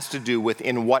written has to do with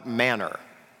in what manner.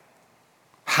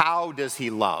 How does he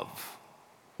love?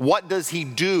 What does he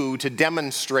do to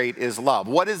demonstrate his love?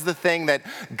 What is the thing that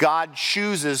God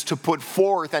chooses to put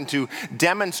forth and to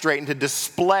demonstrate and to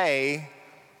display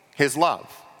his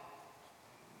love?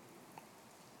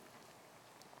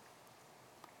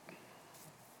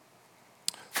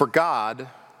 For God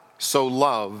so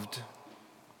loved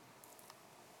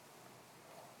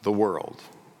the world.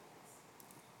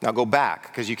 Now go back,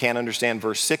 because you can't understand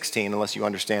verse 16 unless you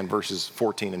understand verses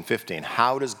 14 and 15.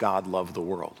 How does God love the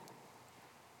world?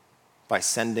 By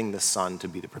sending the Son to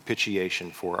be the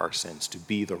propitiation for our sins, to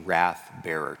be the wrath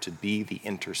bearer, to be the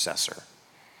intercessor.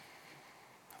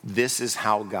 This is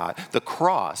how the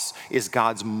cross is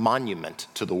God's monument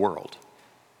to the world.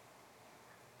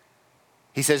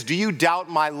 He says, do you doubt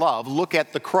my love? Look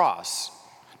at the cross.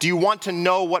 Do you want to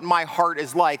know what my heart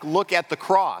is like? Look at the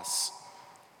cross.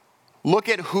 Look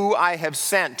at who I have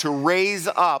sent to raise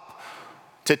up,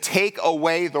 to take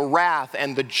away the wrath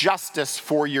and the justice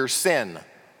for your sin.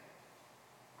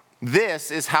 This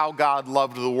is how God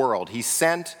loved the world. He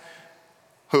sent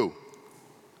who?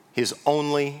 His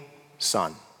only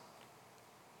Son.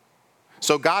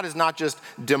 So God is not just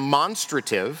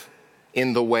demonstrative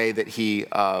in the way that he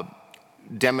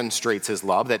demonstrates his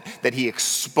love, that he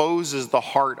exposes the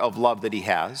heart of love that he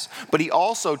has, but he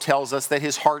also tells us that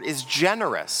his heart is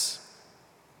generous.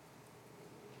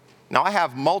 Now, I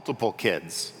have multiple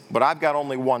kids, but I've got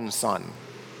only one son.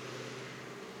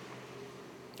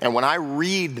 And when I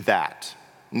read that,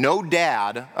 no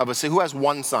dad of a who has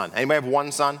one son? Anybody have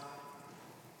one son?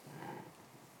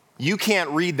 You can't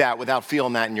read that without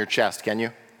feeling that in your chest, can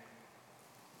you?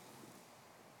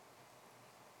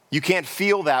 You can't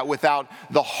feel that without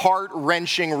the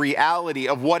heart-wrenching reality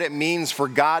of what it means for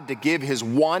God to give his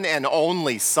one and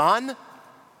only Son.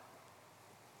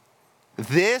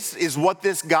 This is what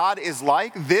this God is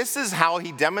like. This is how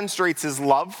he demonstrates his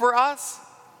love for us.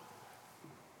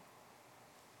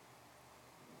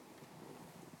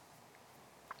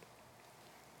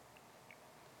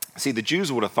 See, the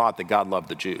Jews would have thought that God loved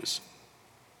the Jews.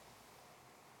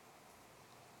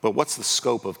 But what's the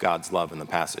scope of God's love in the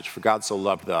passage? For God so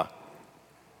loved the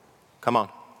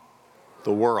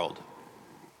world.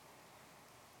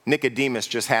 Nicodemus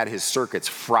just had his circuits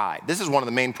fried. This is one of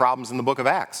the main problems in the book of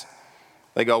Acts.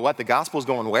 They go, what, the gospel's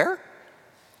going where?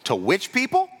 To which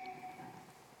people?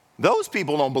 Those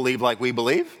people don't believe like we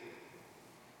believe.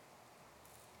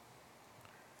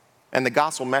 And the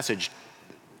gospel message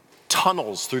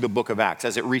tunnels through the book of Acts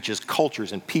as it reaches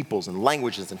cultures and peoples and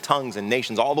languages and tongues and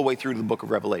nations all the way through to the book of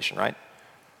Revelation, right?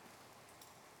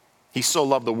 He so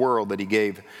loved the world that he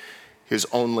gave his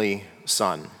only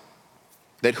Son,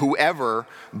 that whoever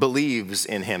believes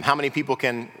in him, how many people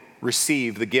can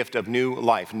receive the gift of new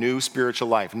life, new spiritual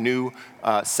life, new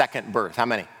second birth? How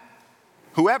many?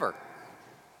 Whoever.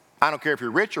 I don't care if you're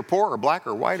rich or poor or black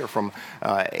or white or from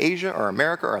Asia or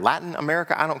America or Latin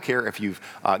America. I don't care if you've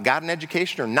got an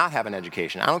education or not have an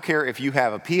education. I don't care if you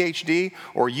have a PhD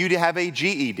or you have a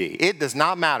GED. It does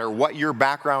not matter what your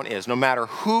background is. No matter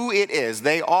who it is,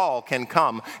 they all can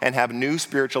come and have new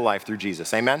spiritual life through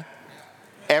Jesus. Amen?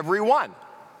 Everyone.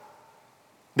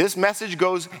 This message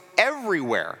goes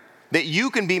everywhere. That you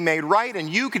can be made right and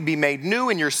you can be made new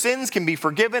and your sins can be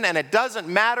forgiven, and it doesn't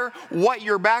matter what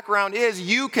your background is,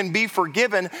 you can be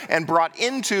forgiven and brought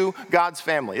into God's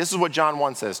family. This is what John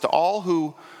 1 says, to all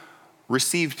who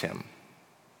received him,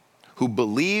 who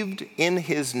believed in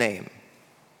his name,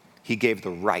 he gave the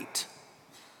right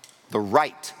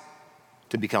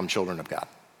to become children of God.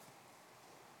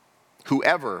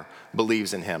 Whoever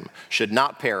believes in him should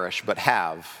not perish but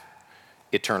have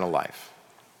eternal life.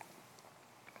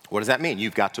 What does that mean?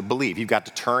 You've got to believe. You've got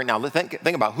to turn. Now, think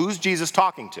about who's Jesus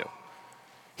talking to.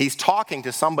 He's talking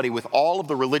to somebody with all of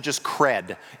the religious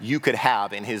cred you could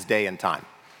have in his day and time.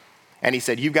 And he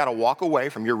said, you've got to walk away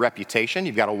from your reputation.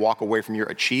 You've got to walk away from your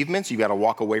achievements. You've got to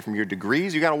walk away from your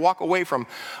degrees. You've got to walk away from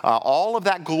all of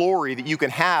that glory that you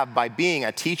can have by being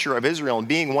a teacher of Israel and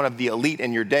being one of the elite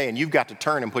in your day. And you've got to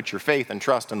turn and put your faith and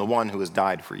trust in the one who has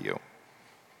died for you.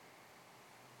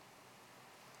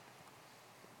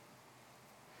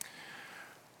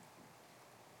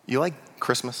 You like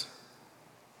Christmas?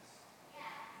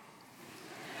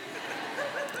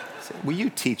 Will you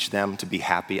teach them to be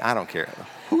happy? I don't care.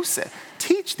 Who said?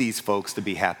 Teach these folks to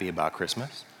be happy about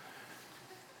Christmas.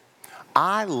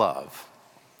 Let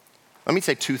me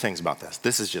say two things about this.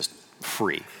 This is just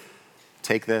free.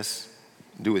 Take this,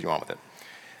 do what you want with it.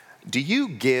 Do you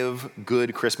give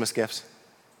good Christmas gifts?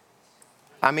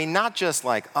 I mean, not just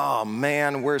like, oh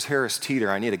man, where's Harris Teeter?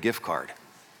 I need a gift card.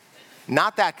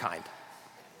 Not that kind.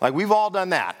 Like, we've all done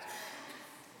that.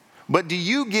 But do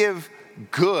you give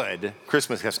good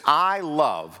Christmas gifts? I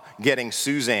love getting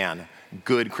Suzanne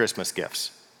good Christmas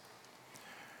gifts.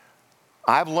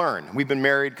 I've learned, we've been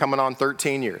married coming on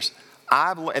 13 years.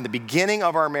 In the beginning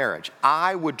of our marriage,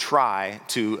 I would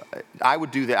do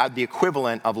the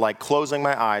equivalent of like closing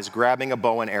my eyes, grabbing a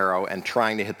bow and arrow, and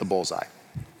trying to hit the bullseye.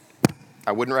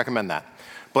 I wouldn't recommend that.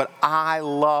 But I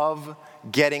love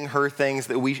getting her things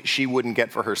that she wouldn't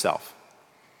get for herself.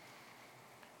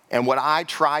 And what I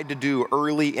tried to do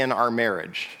early in our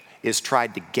marriage is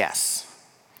tried to guess.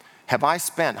 Have I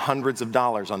spent hundreds of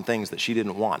dollars on things that she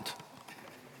didn't want?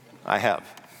 I have.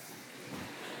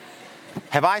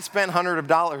 Have I spent hundreds of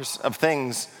dollars of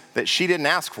things that she didn't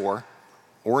ask for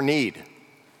or need?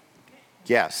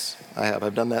 Yes, I have.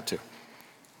 I've done that too.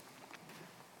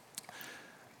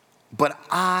 But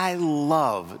I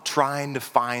love trying to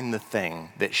find the thing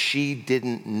that she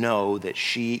didn't know that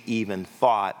she even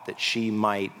thought that she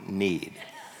might need.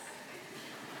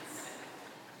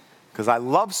 Because I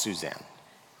love Suzanne.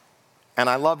 And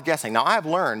I love guessing. Now, I've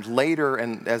learned later,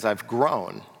 and as I've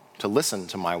grown to listen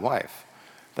to my wife,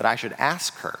 that I should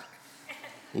ask her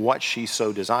what she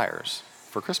so desires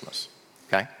for Christmas.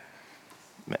 Okay?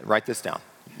 Write this down.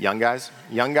 Young guys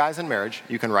in marriage,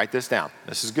 you can write this down.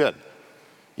 This is good.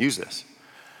 Use this.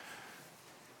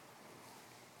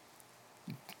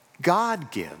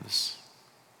 God gives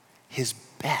his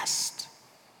best.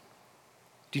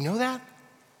 Do you know that?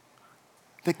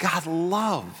 That God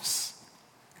loves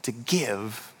to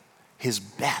give his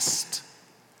best.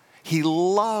 He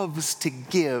loves to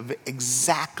give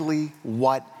exactly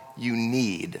what you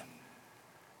need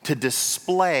to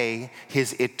display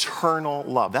his eternal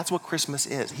love. That's what Christmas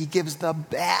is. He gives the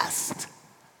best.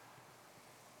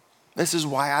 This is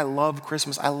why I love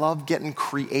Christmas. I love getting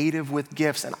creative with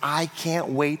gifts, and I can't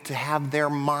wait to have their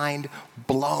mind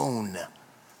blown.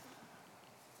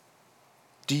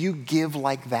 Do you give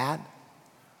like that?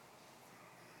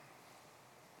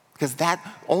 Because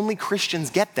only Christians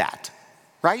get that,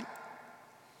 right?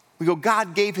 We go,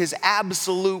 God gave his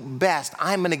absolute best.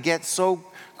 I'm going to get so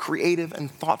creative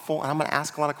and thoughtful, and I'm going to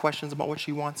ask a lot of questions about what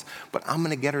she wants, but I'm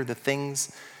going to get her the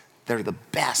things that are the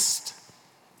best.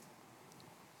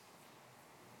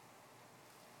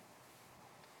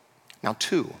 Now,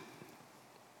 2,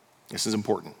 this is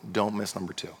important. Don't miss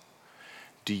number 2.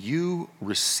 Do you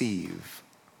receive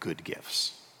good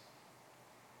gifts?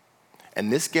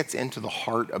 And this gets into the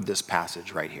heart of this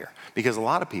passage right here. Because a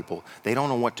lot of people, they don't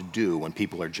know what to do when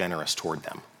people are generous toward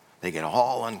them. They get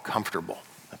all uncomfortable.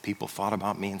 That people thought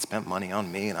about me and spent money on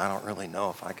me, and I don't really know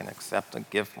if I can accept a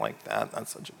gift like that.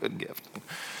 That's such a good gift.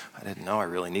 I didn't know I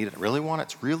really need it. I really want it.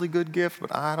 It's a really good gift,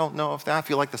 but I don't know if I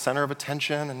feel like the center of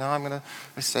attention, and now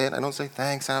I say it, I don't say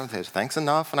thanks, I don't say thanks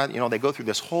enough, and they go through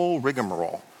this whole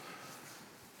rigmarole.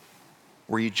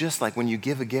 where you just like when you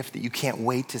give a gift that you can't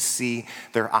wait to see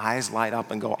their eyes light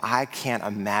up and go, I can't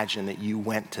imagine that you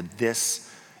went to this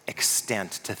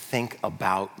extent to think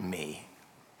about me.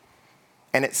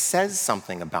 And it says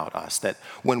something about us that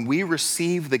when we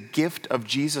receive the gift of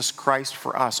Jesus Christ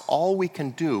for us, all we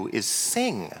can do is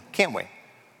sing, can't we?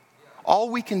 All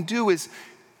we can do is,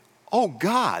 oh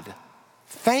God,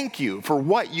 thank you for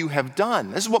what you have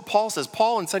done. This is what Paul says.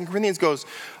 Paul in 2 Corinthians goes,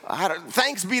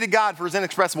 thanks be to God for his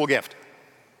inexpressible gift.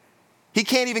 He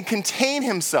can't even contain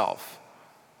himself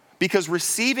because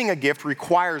receiving a gift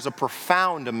requires a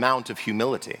profound amount of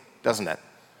humility, doesn't it?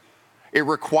 It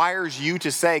requires you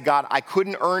to say, God, I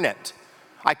couldn't earn it.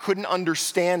 I couldn't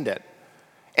understand it.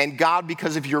 And God,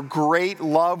 because of your great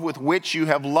love with which you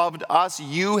have loved us,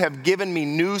 you have given me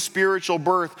new spiritual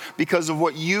birth because of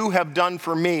what you have done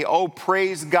for me. Oh,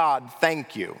 praise God.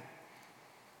 Thank you.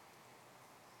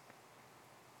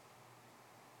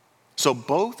 So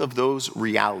both of those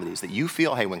realities that you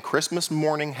feel, hey, when Christmas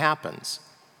morning happens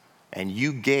and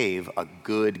you gave a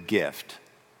good gift,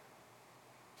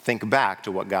 think back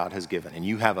to what God has given, and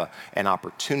you have an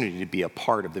opportunity to be a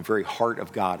part of the very heart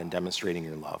of God in demonstrating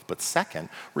your love. But second,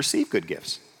 receive good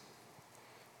gifts.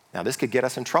 Now, this could get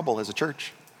us in trouble as a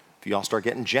church. If you all start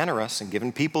getting generous and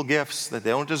giving people gifts that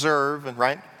they don't deserve, and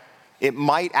right? It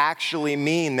might actually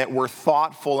mean that we're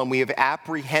thoughtful and we have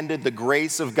apprehended the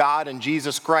grace of God and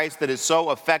Jesus Christ that has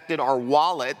so affected our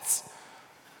wallets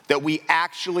that we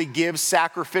actually give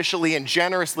sacrificially and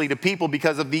generously to people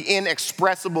because of the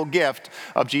inexpressible gift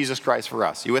of Jesus Christ for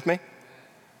us. You with me?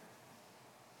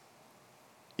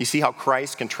 You see how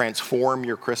Christ can transform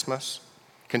your Christmas?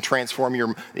 Can transform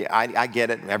your, I get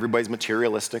it, everybody's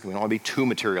materialistic. We don't want to be too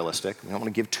materialistic. We don't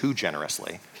want to give too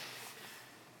generously.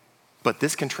 But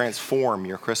this can transform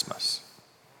your Christmas.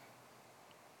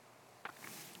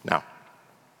 Now,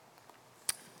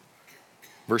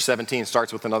 verse 17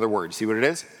 starts with another word. See what it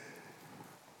is?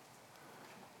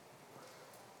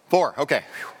 4, okay,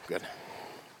 good.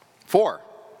 4,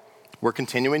 we're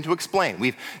continuing to explain.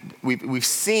 We've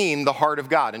seen the heart of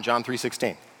God in John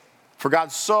 3:16. For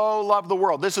God so loved the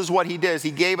world. This is what he did. He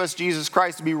gave us Jesus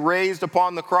Christ to be raised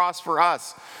upon the cross for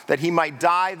us, that he might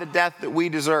die the death that we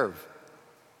deserve.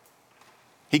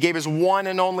 He gave his one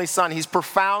and only son. He's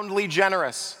profoundly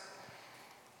generous.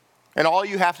 And all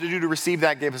you have to do to receive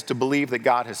that gift is to believe that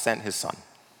God has sent his son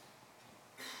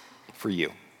for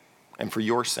you and for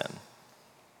your sin.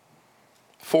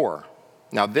 4,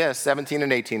 now this, 17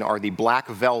 and 18, are the black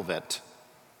velvet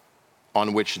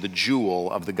on which the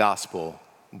jewel of the gospel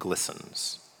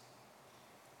glistens.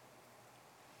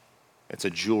 It's a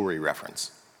jewelry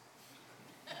reference.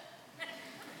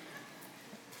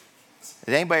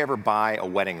 Did anybody ever buy a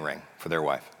wedding ring for their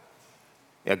wife?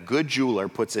 A good jeweler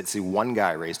puts it, see, one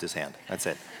guy raised his hand. That's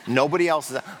it. Nobody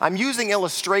else. I'm using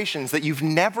illustrations that you've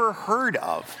never heard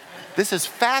of. This is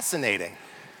fascinating.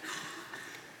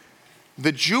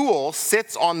 The jewel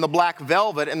sits on the black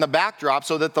velvet in the backdrop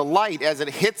so that the light, as it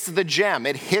hits the gem,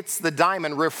 it hits the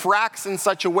diamond, refracts in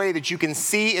such a way that you can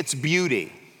see its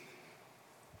beauty.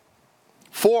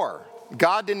 4,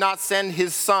 God did not send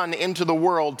his son into the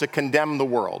world to condemn the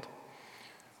world.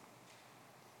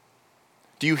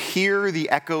 Do you hear the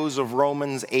echoes of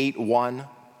Romans 8:1?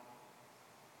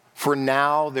 For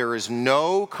now there is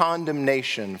no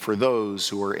condemnation for those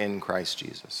who are in Christ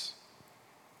Jesus.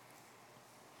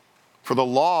 For the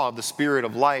law of the Spirit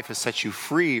of life has set you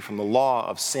free from the law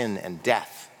of sin and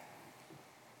death.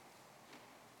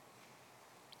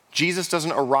 Jesus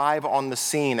doesn't arrive on the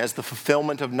scene as the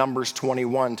fulfillment of Numbers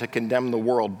 21 to condemn the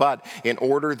world, but in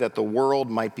order that the world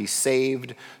might be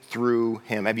saved through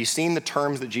him. Have you seen the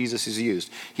terms that Jesus has used?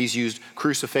 He's used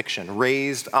crucifixion,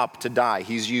 raised up to die.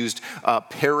 He's used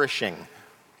perishing.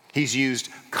 He's used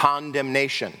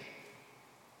condemnation.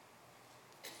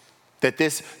 That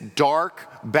this dark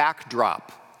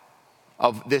backdrop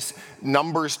of this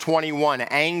Numbers 21,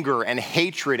 anger and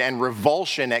hatred and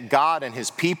revulsion at God and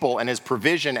his people and his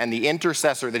provision and the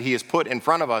intercessor that he has put in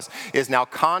front of us is now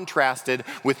contrasted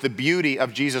with the beauty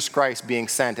of Jesus Christ being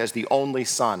sent as the only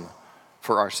Son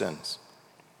for our sins.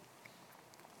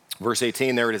 Verse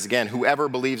 18, there it is again. Whoever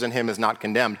believes in him is not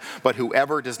condemned, but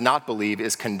whoever does not believe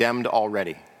is condemned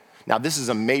already. Now, this is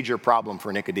a major problem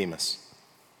for Nicodemus.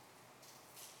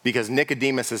 Because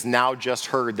Nicodemus has now just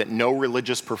heard that no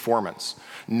religious performance,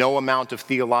 no amount of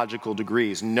theological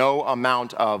degrees, no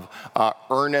amount of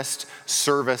earnest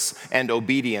service and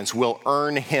obedience will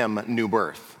earn him new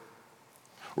birth.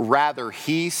 Rather,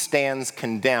 he stands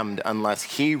condemned unless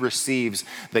he receives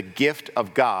the gift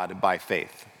of God by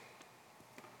faith.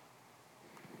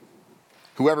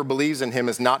 Whoever believes in him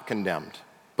is not condemned,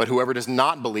 But whoever does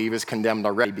not believe is condemned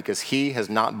already, because he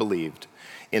has not believed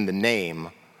in the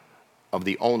name of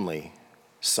the only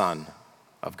Son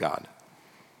of God.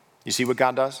 You see what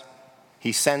God does?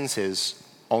 He sends his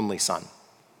only Son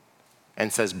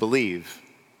and says, believe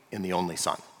in the only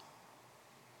Son.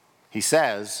 He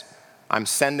says, I'm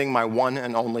sending my one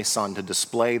and only Son to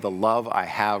display the love I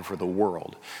have for the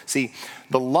world. See,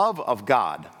 the love of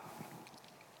God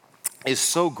is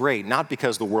so great, not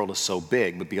because the world is so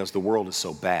big, but because the world is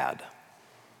so bad.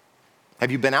 Have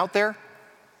you been out there?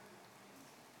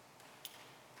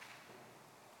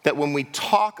 That when we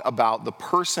talk about the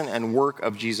person and work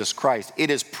of Jesus Christ, it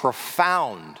is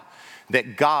profound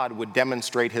that God would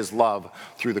demonstrate his love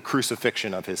through the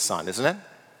crucifixion of his Son, isn't it?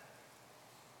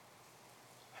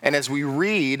 And as we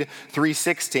read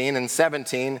 3:16 and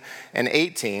 17 and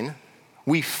 18,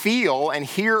 we feel and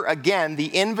hear again the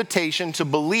invitation to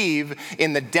believe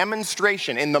in the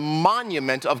demonstration, in the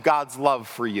monument of God's love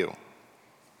for you.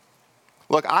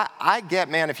 Look, I get,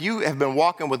 man, if you have been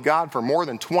walking with God for more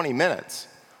than 20 minutes,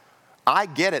 I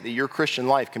get it that your Christian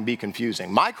life can be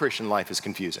confusing. My Christian life is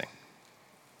confusing.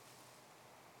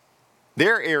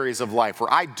 There are areas of life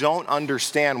where I don't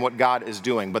understand what God is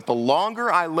doing, but the longer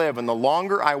I live and the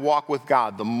longer I walk with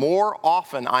God, the more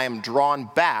often I am drawn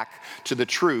back to the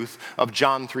truth of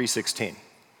John 3:16.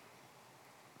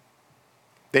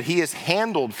 That he has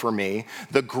handled for me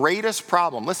the greatest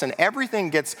problem. Listen, everything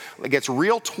gets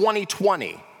real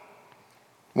 2020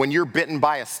 when you're bitten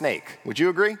by a snake. Would you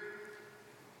agree?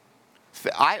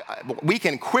 We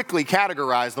can quickly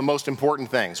categorize the most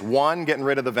important things. 1, getting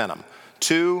rid of the venom.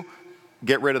 2,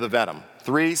 get rid of the venom.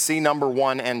 3, see number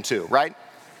 1 and 2, right?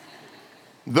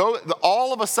 Though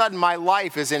all of a sudden my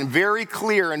life is in very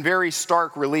clear and very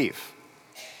stark relief.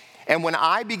 And when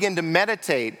I begin to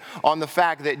meditate on the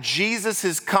fact that Jesus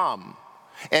has come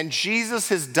and Jesus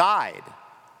has died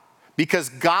because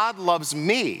God loves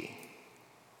me,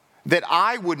 that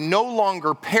I would no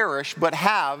longer perish but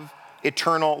have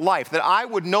eternal life, that I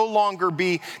would no longer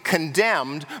be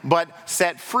condemned but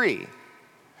set free,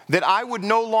 that I would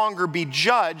no longer be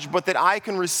judged but that I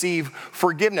can receive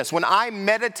forgiveness. When I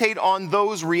meditate on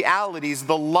those realities,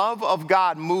 the love of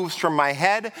God moves from my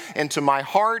head into my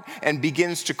heart and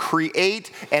begins to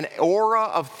create an aura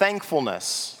of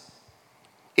thankfulness.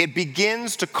 It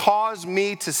begins to cause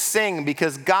me to sing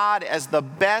because God, as the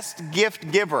best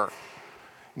gift giver,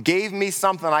 gave me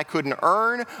something I couldn't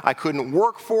earn, I couldn't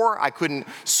work for, I couldn't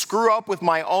screw up with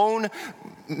my own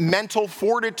mental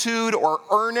fortitude or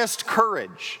earnest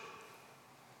courage.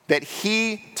 That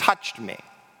he touched me.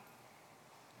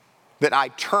 That I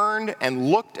turned and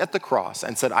looked at the cross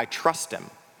and said, I trust him.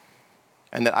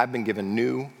 And that I've been given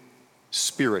new,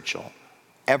 spiritual,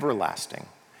 everlasting,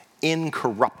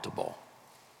 incorruptible,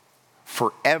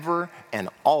 forever and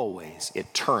always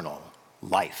eternal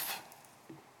life.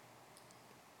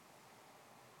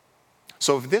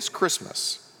 So if this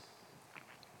Christmas,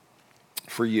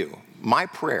 for you, my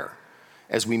prayer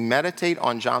as we meditate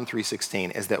on John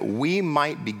 3:16 is that we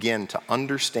might begin to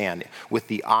understand with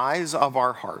the eyes of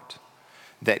our heart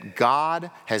that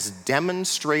God has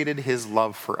demonstrated his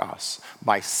love for us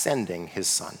by sending his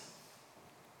Son.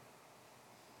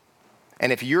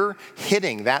 And if you're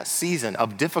hitting that season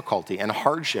of difficulty and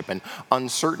hardship and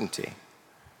uncertainty,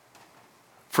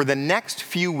 for the next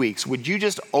few weeks, would you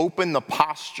just open the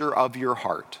posture of your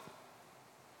heart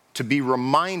to be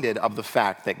reminded of the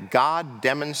fact that God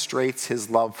demonstrates his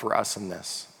love for us in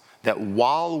this, that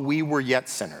while we were yet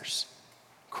sinners,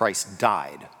 Christ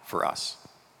died for us.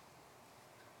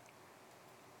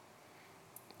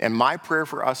 And my prayer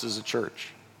for us as a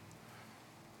church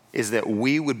is that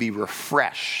we would be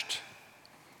refreshed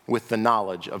with the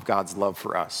knowledge of God's love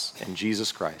for us in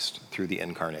Jesus Christ through the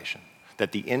Incarnation.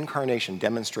 That the Incarnation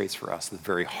demonstrates for us the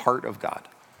very heart of God,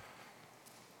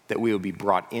 that we would be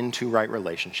brought into right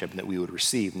relationship and that we would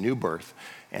receive new birth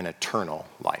and eternal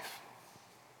life.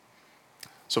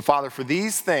 So, Father, for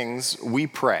these things we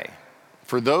pray.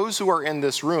 For those who are in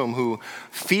this room who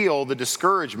feel the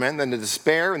discouragement and the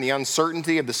despair and the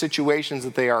uncertainty of the situations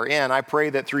that they are in, I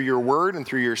pray that through your word and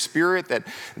through your spirit that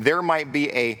there might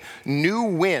be a new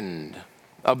wind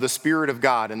of the Spirit of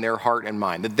God in their heart and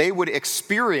mind, that they would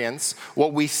experience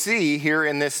what we see here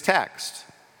in this text,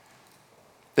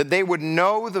 that they would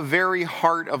know the very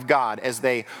heart of God as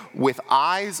they, with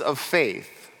eyes of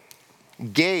faith,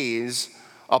 gaze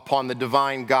upon the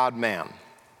divine God-man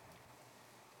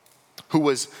who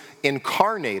was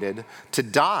incarnated to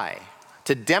die,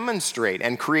 to demonstrate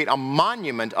and create a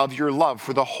monument of your love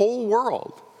for the whole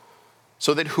world,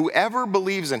 so that whoever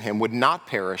believes in him would not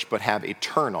perish but have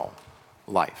eternal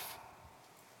life.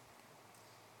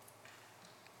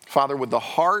 Father, would the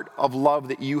heart of love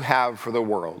that you have for the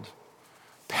world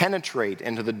penetrate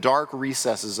into the dark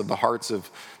recesses of the hearts of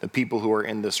the people who are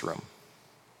in this room?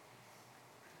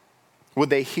 Would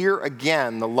they hear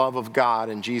again the love of God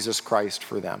and Jesus Christ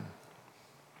for them?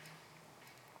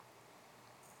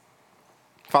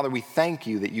 Father, we thank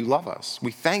you that you love us.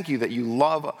 We thank you that you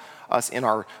love us in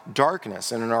our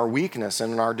darkness and in our weakness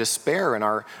and in our despair and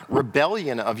our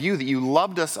rebellion of you, that you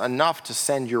loved us enough to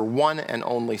send your one and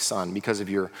only Son because of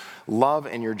your love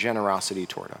and your generosity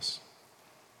toward us.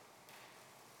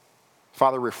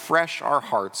 Father, refresh our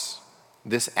hearts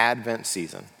this Advent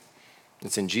season.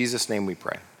 It's in Jesus' name we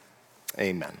pray.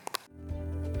 Amen.